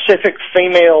specific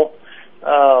female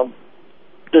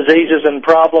diseases and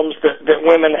problems that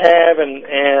women have,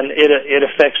 and it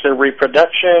affects their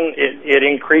reproduction. It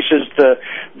increases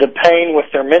the pain with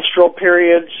their menstrual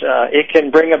periods. It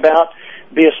can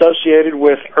be associated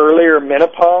with earlier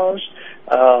menopause.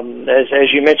 As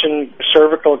you mentioned,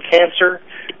 cervical cancer.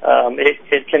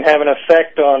 It can have an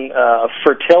effect on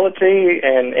fertility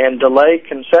and delay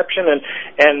conception,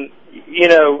 and you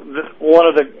know, one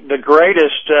of the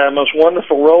greatest, most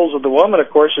wonderful roles of the woman, of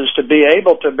course, is to be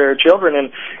able to bear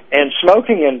children, and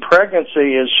smoking in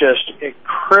pregnancy is just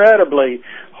incredibly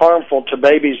harmful to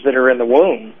babies that are in the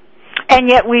womb. And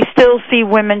yet we still see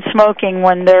women smoking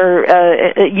when they're,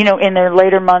 in their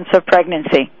later months of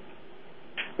pregnancy.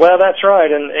 Well, that's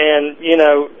right, and you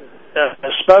know,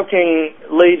 smoking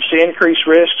leads to increased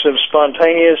risks of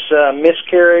spontaneous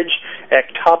miscarriage,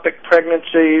 ectopic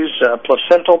pregnancies,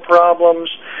 placental problems,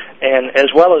 and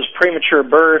as well as premature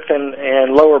birth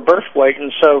and lower birth weight.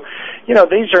 And so,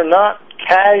 these are not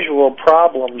casual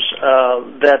problems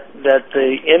that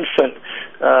the infant,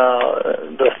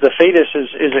 the fetus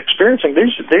is experiencing.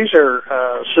 These are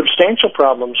substantial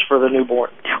problems for the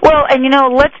newborn. Well, and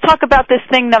let's talk about this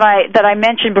thing that I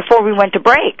mentioned before we went to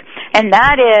break, and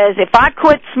that is, if I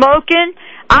quit smoking,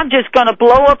 I'm just going to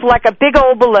blow up like a big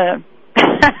old balloon.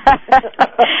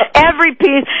 Every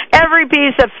piece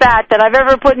of fat that I've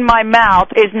ever put in my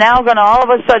mouth is now going to all of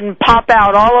a sudden pop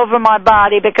out all over my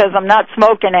body because I'm not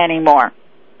smoking anymore.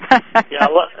 Yeah,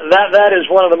 that is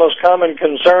one of the most common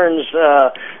concerns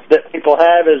that people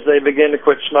have as they begin to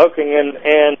quit smoking,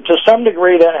 and to some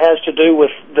degree that has to do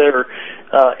with their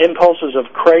impulses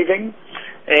of craving,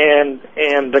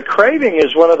 and the craving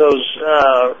is one of those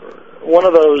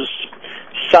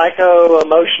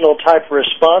psycho-emotional type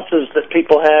responses that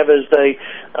people have as they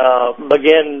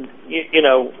begin,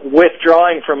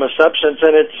 withdrawing from a substance.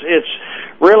 And it's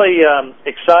really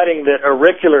exciting that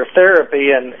auricular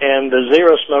therapy and the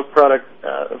Zerosmoke product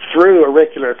through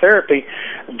auricular therapy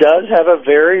does have a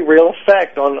very real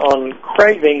effect on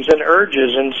cravings and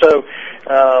urges. And so,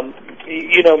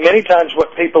 many times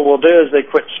what people will do is they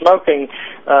quit smoking,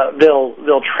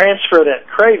 they'll transfer that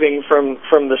craving from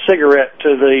the cigarette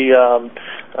to the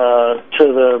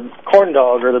corn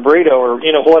dog or the burrito or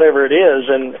whatever it is,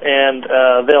 and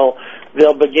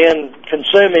they'll begin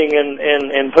consuming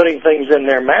and putting things in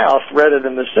their mouth rather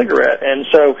than the cigarette. And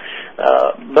so,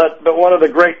 but one of the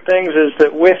great things is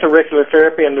that with auricular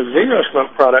therapy and the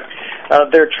Zerosmoke product,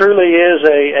 there truly is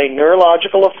a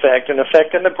neurological effect, an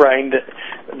effect in the brain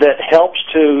that helps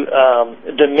to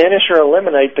diminish or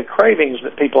eliminate the cravings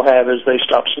that people have as they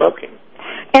stop smoking.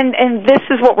 And this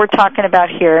is what we're talking about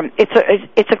here.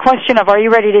 It's a question of, are you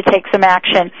ready to take some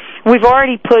action? We've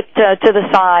already put to the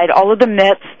side all of the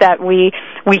myths that we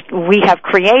have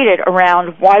created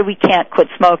around why we can't quit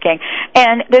smoking.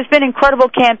 And there's been incredible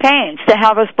campaigns to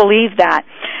have us believe that.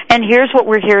 And here's what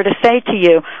we're here to say to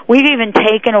you. We've even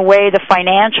taken away the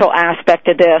financial aspect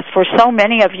of this for so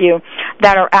many of you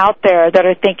that are out there that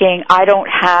are thinking, I don't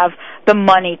have the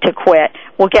money to quit.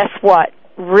 Well, guess what?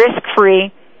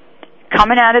 Risk-free,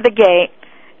 coming out of the gate,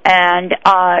 and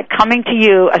coming to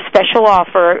you, a special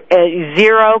offer,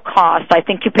 zero cost. I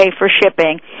think you pay for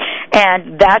shipping,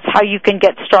 and that's how you can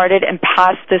get started and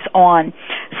pass this on.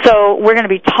 So we're going to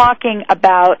be talking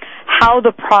about how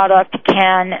the product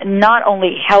can not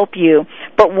only help you,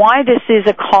 but why this is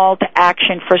a call to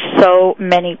action for so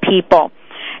many people.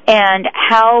 And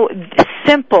how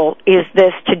simple is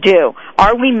this to do?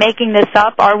 Are we making this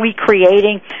up? Are we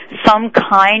creating some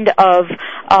kind of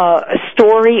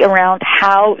story around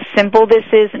how simple this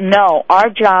is? No. Our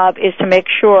job is to make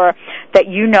sure that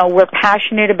we're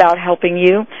passionate about helping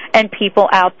you and people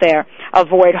out there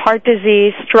avoid heart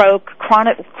disease, stroke,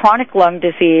 chronic lung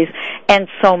disease, and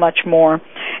so much more.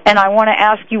 And I want to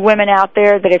ask you women out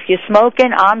there that if you're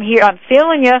smoking, I'm here. I'm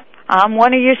feeling you. I'm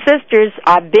one of your sisters.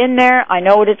 I've been there. I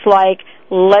know what it's like.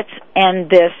 Let's end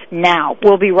this now.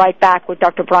 We'll be right back with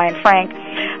Dr. Brian Frank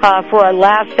for our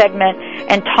last segment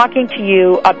and talking to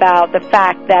you about the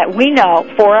fact that we know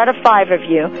 4 out of 5 of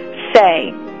you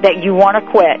say that you want to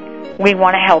quit. We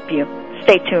want to help you.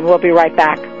 Stay tuned. We'll be right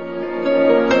back.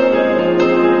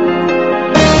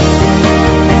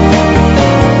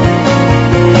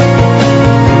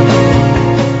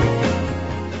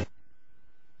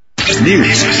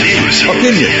 News,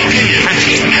 opinion,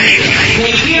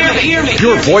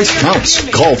 your voice counts.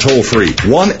 Call toll-free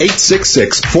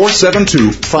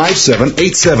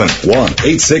 1-866-472-5787.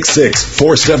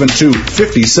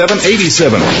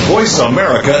 1-866-472-5787.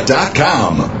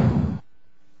 VoiceAmerica.com.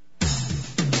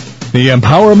 The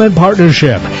Empowerment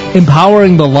Partnership,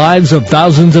 empowering the lives of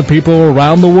thousands of people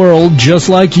around the world just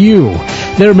like you.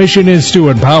 Their mission is to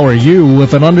empower you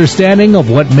with an understanding of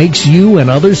what makes you and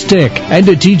others tick, and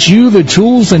to teach you the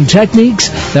tools and techniques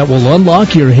that will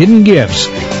unlock your hidden gifts.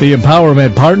 The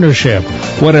Empowerment Partnership.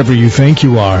 Whatever you think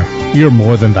you are, you're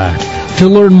more than that. To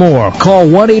learn more, call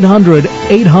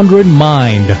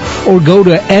 1-800-800-MIND or go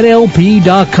to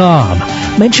NLP.com.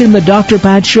 Mention the Dr.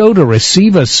 Pat Show to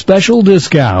receive a special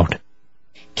discount.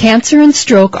 Cancer and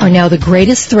stroke are now the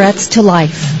greatest threats to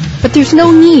life. But there's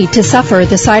no need to suffer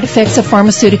the side effects of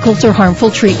pharmaceuticals or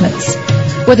harmful treatments.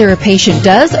 Whether a patient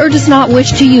does or does not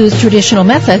wish to use traditional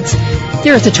methods,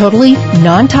 there is a totally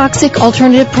non-toxic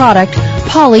alternative product,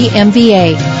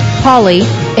 Poly-MVA.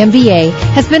 Poly-MVA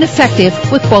has been effective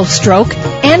with both stroke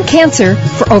and cancer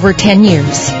for over 10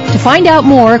 years. To find out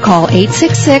more, call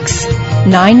 866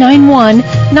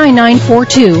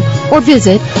 800-991-9942 or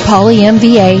visit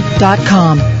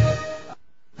polymva.com.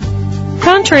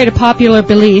 Contrary to popular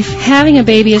belief, having a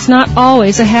baby is not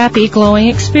always a happy, glowing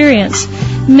experience.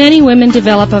 Many women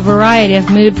develop a variety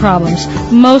of mood problems,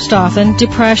 most often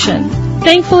depression.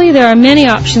 Thankfully, there are many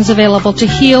options available to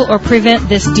heal or prevent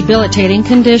this debilitating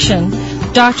condition.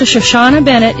 Dr. Shoshana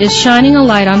Bennett is shining a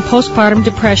light on postpartum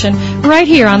depression right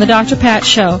here on the Dr. Pat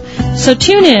Show. So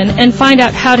tune in and find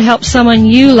out how to help someone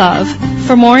you love.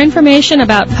 For more information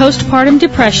about postpartum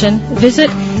depression,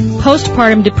 visit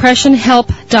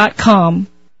postpartumdepressionhelp.com.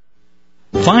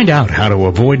 Find out how to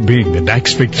avoid being the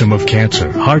next victim of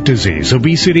cancer, heart disease,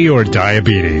 obesity, or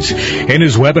diabetes. In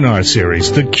his webinar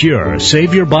series, The Cure,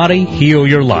 Save Your Body, Heal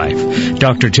Your Life,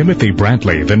 Dr. Timothy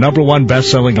Brantley, the #1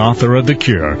 best-selling author of The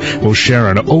Cure, will share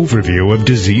an overview of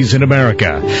disease in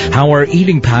America, how our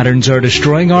eating patterns are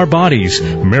destroying our bodies,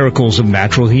 miracles of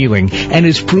natural healing, and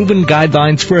his proven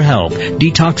guidelines for health,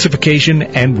 detoxification,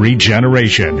 and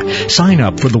regeneration. Sign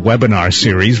up for the webinar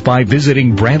series by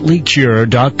visiting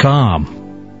BrantleyCure.com.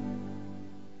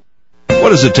 What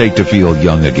does it take to feel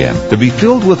young again? To be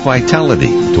filled with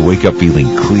vitality, to wake up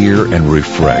feeling clear and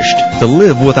refreshed, to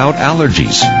live without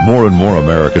allergies. More and more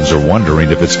Americans are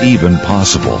wondering if it's even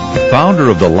possible. Founder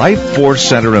of the Life Force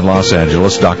Center in Los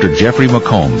Angeles, Dr. Jeffrey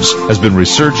McCombs, has been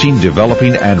researching,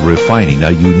 developing, and refining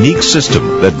a unique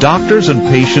system that doctors and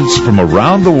patients from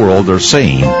around the world are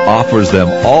saying offers them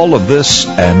all of this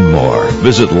and more.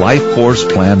 Visit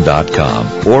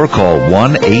lifeforceplan.com or call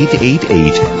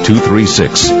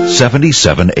 1-888-236-7780.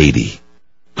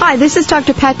 Hi, this is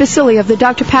Dr. Pat Basili of the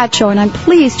Dr. Pat Show, and I'm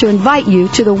pleased to invite you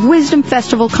to the Wisdom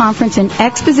Festival Conference and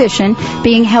Exposition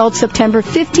being held September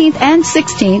 15th and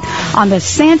 16th on the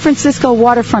San Francisco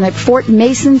waterfront at Fort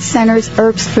Mason Center's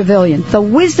Earps Pavilion. The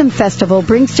Wisdom Festival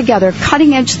brings together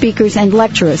cutting-edge speakers and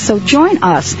lecturers, so join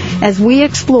us as we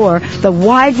explore the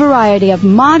wide variety of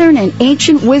modern and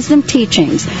ancient wisdom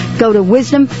teachings. Go to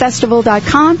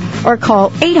wisdomfestival.com or call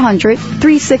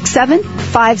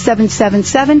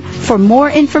 800-367-5777 for more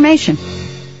information.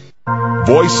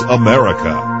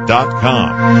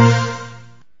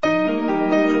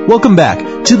 VoiceAmerica.com. Welcome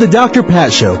back to the Dr.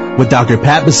 Pat Show with Dr.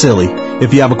 Pat Basili.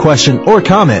 If you have a question or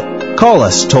comment, call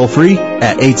us toll-free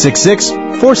at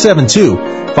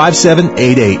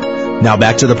 866-472-5788. Now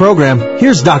back to the program.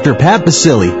 Here's Dr. Pat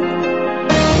Basili.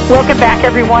 Welcome back,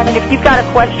 everyone. And if you've got a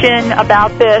question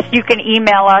about this, you can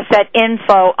email us at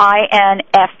info,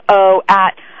 I-N-F-O,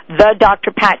 at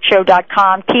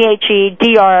thedrpatshow.com,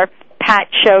 THEDR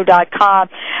patshow.com.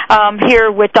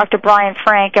 Here with Dr. Brian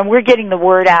Frank, and we're getting the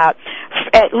word out.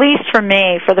 At least for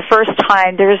me, for the first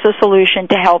time, there's a solution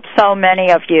to help so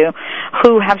many of you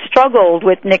who have struggled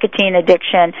with nicotine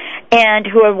addiction and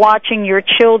who are watching your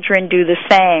children do the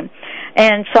same.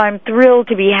 And so I'm thrilled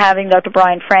to be having Dr.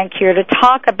 Brian Frank here to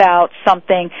talk about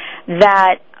something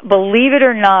that, believe it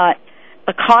or not,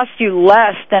 costs you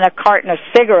less than a carton of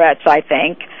cigarettes, I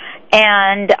think.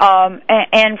 And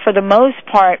for the most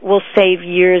part will save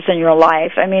years in your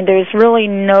life. I mean, there's really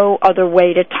no other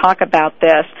way to talk about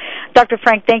this. Dr.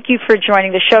 Frank, thank you for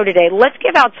joining the show today. Let's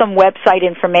give out some website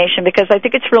information because I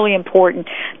think it's really important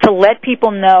to let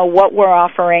people know what we're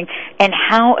offering and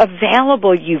how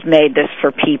available you've made this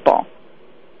for people.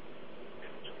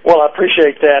 Well, I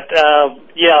appreciate that.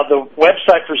 The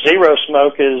website for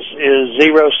Zerosmoke is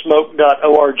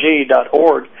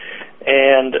zerosmoke.org.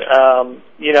 And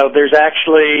there's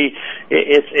actually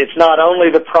it's not only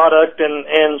the product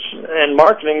and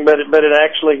marketing, but it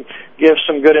actually gives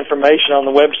some good information on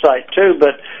the website too.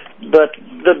 But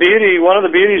one of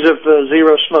the beauties of the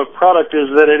Zerosmoke product is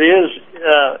that it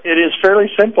is fairly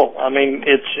simple. I mean,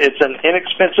 it's an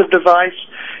inexpensive device.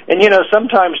 And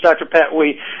sometimes, Dr. Pat,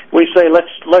 we say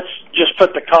let's just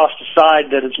put the cost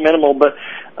aside that it's minimal, but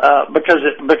because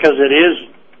it is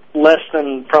less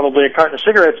than probably a carton of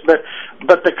cigarettes, but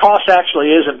the cost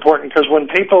actually is important because when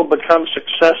people become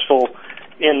successful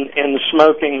in the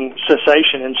smoking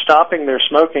cessation and stopping their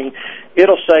smoking,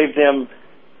 it'll save them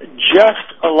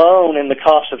just alone in the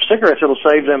cost of cigarettes. It'll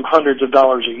save them hundreds of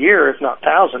dollars a year, if not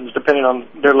thousands, depending on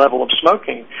their level of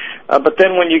smoking. But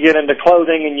then when you get into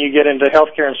clothing and you get into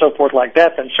healthcare and so forth like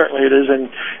that, then certainly it is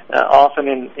often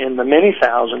in the many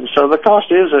thousands. So the cost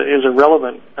is a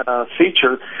relevant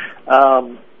feature.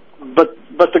 But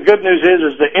the good news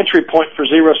is the entry point for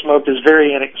Zerosmoke is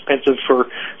very inexpensive for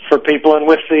people, and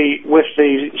with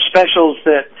the specials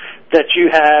that you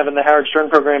have and the Howard Stern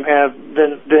program have,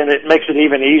 then it makes it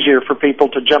even easier for people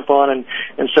to jump on and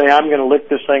say, I'm going to lick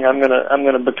this thing. I'm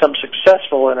going to become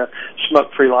successful in a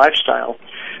smoke-free lifestyle.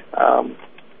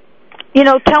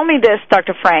 Tell me this,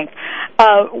 Dr. Frank.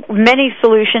 Many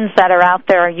solutions that are out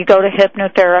there, you go to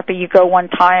hypnotherapy, you go one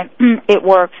time, it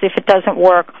works. If it doesn't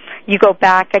work, you go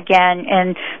back again,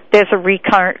 and there's a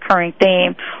recurring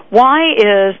theme. Why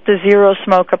is the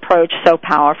Zerosmoke approach so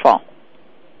powerful?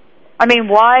 I mean,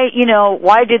 why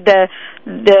did the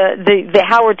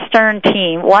Howard Stern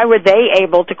team, why were they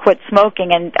able to quit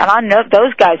smoking? And I know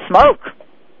those guys smoke.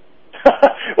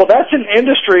 Well, that's an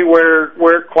industry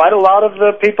where quite a lot of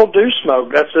the people do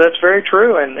smoke. That's very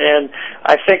true, and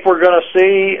I think we're going to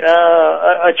see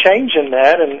a change in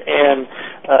that. And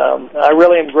I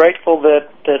really am grateful that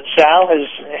Sal has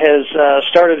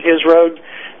started his road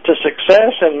to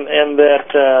success, and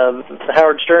that the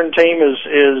Howard Stern team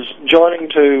is joining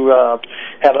to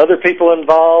have other people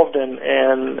involved and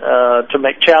to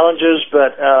make challenges,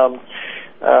 but.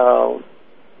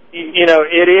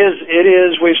 It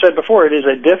is, we've said before, it is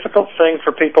a difficult thing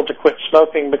for people to quit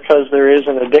smoking because there is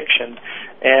an addiction.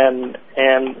 And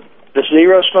the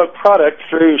Zerosmoke product,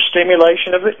 through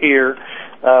stimulation of the ear,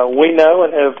 we know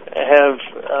and have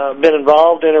been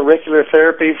involved in auricular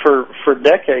therapy for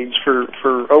decades, for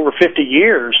over 50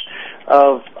 years,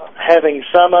 of having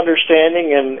some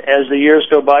understanding, and as the years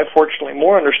go by, fortunately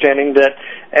more understanding, that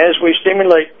as we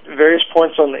stimulate various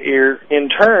points on the ear, in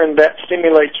turn that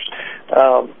stimulates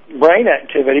brain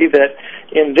activity that,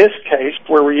 in this case,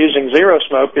 where we're using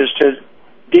Zerosmoke, is to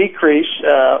decrease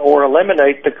or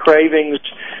eliminate the cravings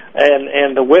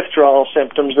and the withdrawal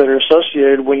symptoms that are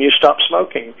associated when you stop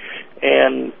smoking.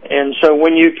 And so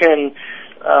when you can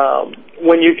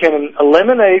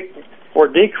eliminate or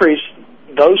decrease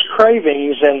those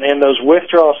cravings and those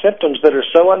withdrawal symptoms that are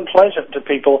so unpleasant to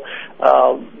people,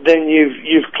 then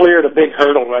you've cleared a big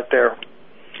hurdle right there.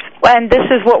 And this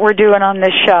is what we're doing on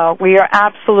this show. We are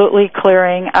absolutely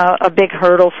clearing a big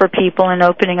hurdle for people and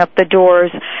opening up the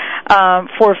doors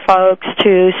for folks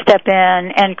to step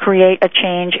in and create a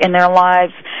change in their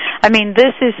lives. I mean,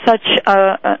 this is such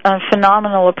a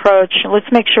phenomenal approach.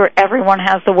 Let's make sure everyone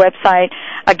has the website,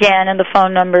 again, and the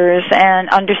phone numbers, and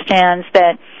understands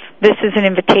that this is an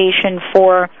invitation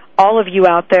for all of you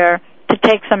out there to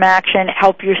take some action,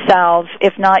 help yourselves.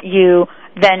 If not you,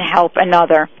 then help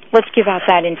another. Let's give out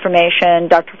that information,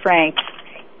 Dr. Frank.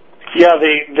 Yeah,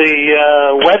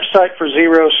 the website for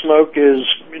Zerosmoke is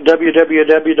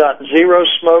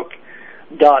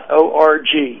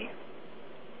www.zerosmoke.org.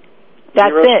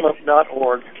 That's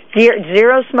Zerosmoke.org.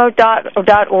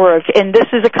 Zerosmoke.org. And this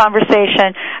is a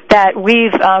conversation that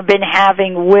we've been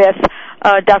having with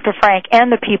Dr. Frank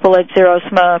and the people at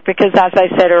Zerosmoke, because, as I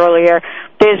said earlier,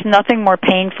 there's nothing more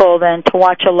painful than to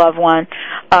watch a loved one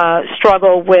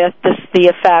struggle with the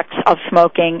effects of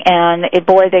smoking. And,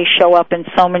 boy, they show up in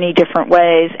so many different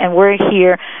ways. And we're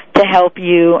here to help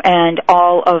you and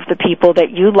all of the people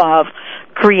that you love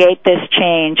create this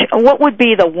change. What would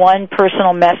be the one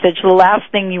personal message, the last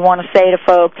thing you want to say to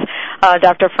folks,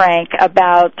 Dr. Frank,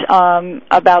 about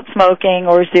smoking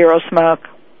or Zerosmoke?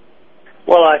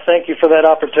 Well, I thank you for that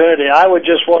opportunity. I would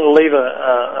just want to leave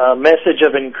a message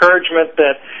of encouragement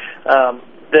that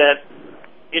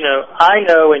I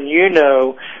know and you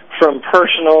know from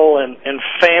personal and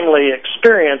family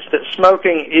experience that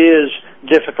smoking is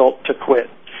difficult to quit.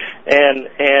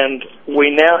 And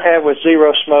we now have, with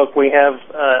Zerosmoke, we have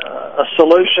a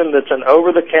solution that's an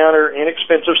over-the-counter,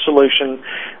 inexpensive solution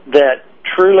that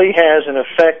truly has an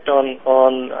effect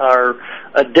on our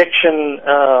addiction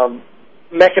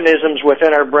mechanisms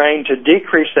within our brain, to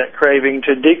decrease that craving,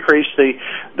 to decrease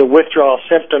the withdrawal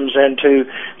symptoms, and to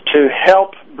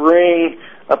help bring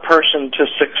a person to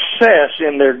success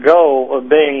in their goal of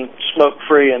being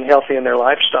smoke-free and healthy in their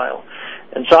lifestyle.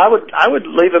 And so I would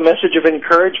leave a message of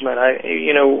encouragement.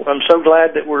 I'm so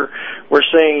glad that we're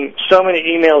seeing so many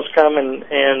emails come and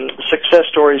success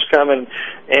stories come, and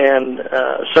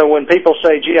so when people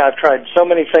say, "Gee, I've tried so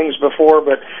many things before,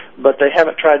 but they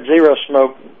haven't tried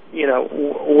Zerosmoke,"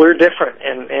 we're different,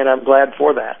 and I'm glad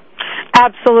for that.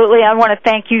 Absolutely. I want to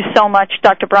thank you so much,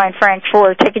 Dr. Brian Frank,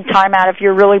 for taking time out of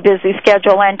your really busy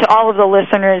schedule. And to all of the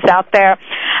listeners out there,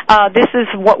 this is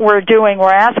what we're doing.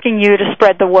 We're asking you to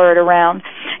spread the word around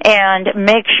and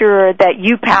make sure that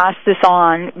you pass this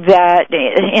on, that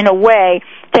in a way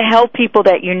to help people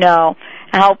that you know.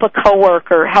 Help a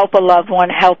coworker, help a loved one,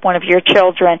 help one of your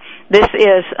children. This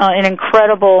is an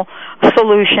incredible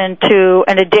solution to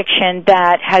an addiction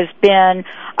that has been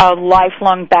a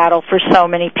lifelong battle for so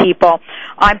many people.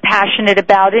 I'm passionate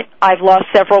about it. I've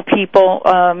lost several people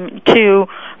to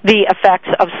the effects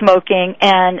of smoking,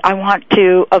 and I want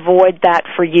to avoid that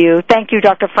for you. Thank you,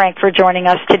 Dr. Frank, for joining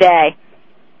us today.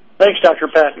 Thanks, Dr.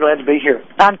 Pat. Glad to be here.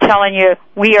 I'm telling you,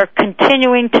 we are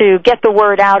continuing to get the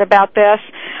word out about this.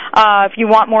 If you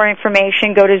want more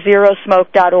information, go to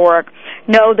Zerosmoke.org.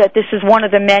 Know that this is one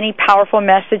of the many powerful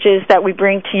messages that we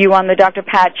bring to you on the Dr.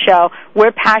 Pat Show.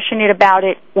 We're passionate about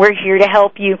it. We're here to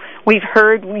help you. We've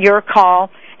heard your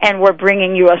call, and we're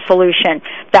bringing you a solution.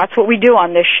 That's what we do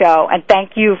on this show, and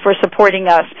thank you for supporting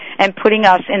us and putting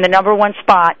us in the number one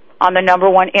spot on the number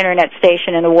one Internet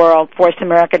station in the world,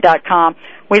 VoiceAmerica.com.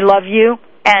 We love you,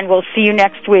 and we'll see you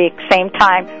next week, same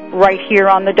time, right here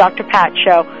on the Dr. Pat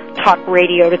Show, Talk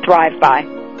Radio to Thrive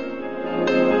By.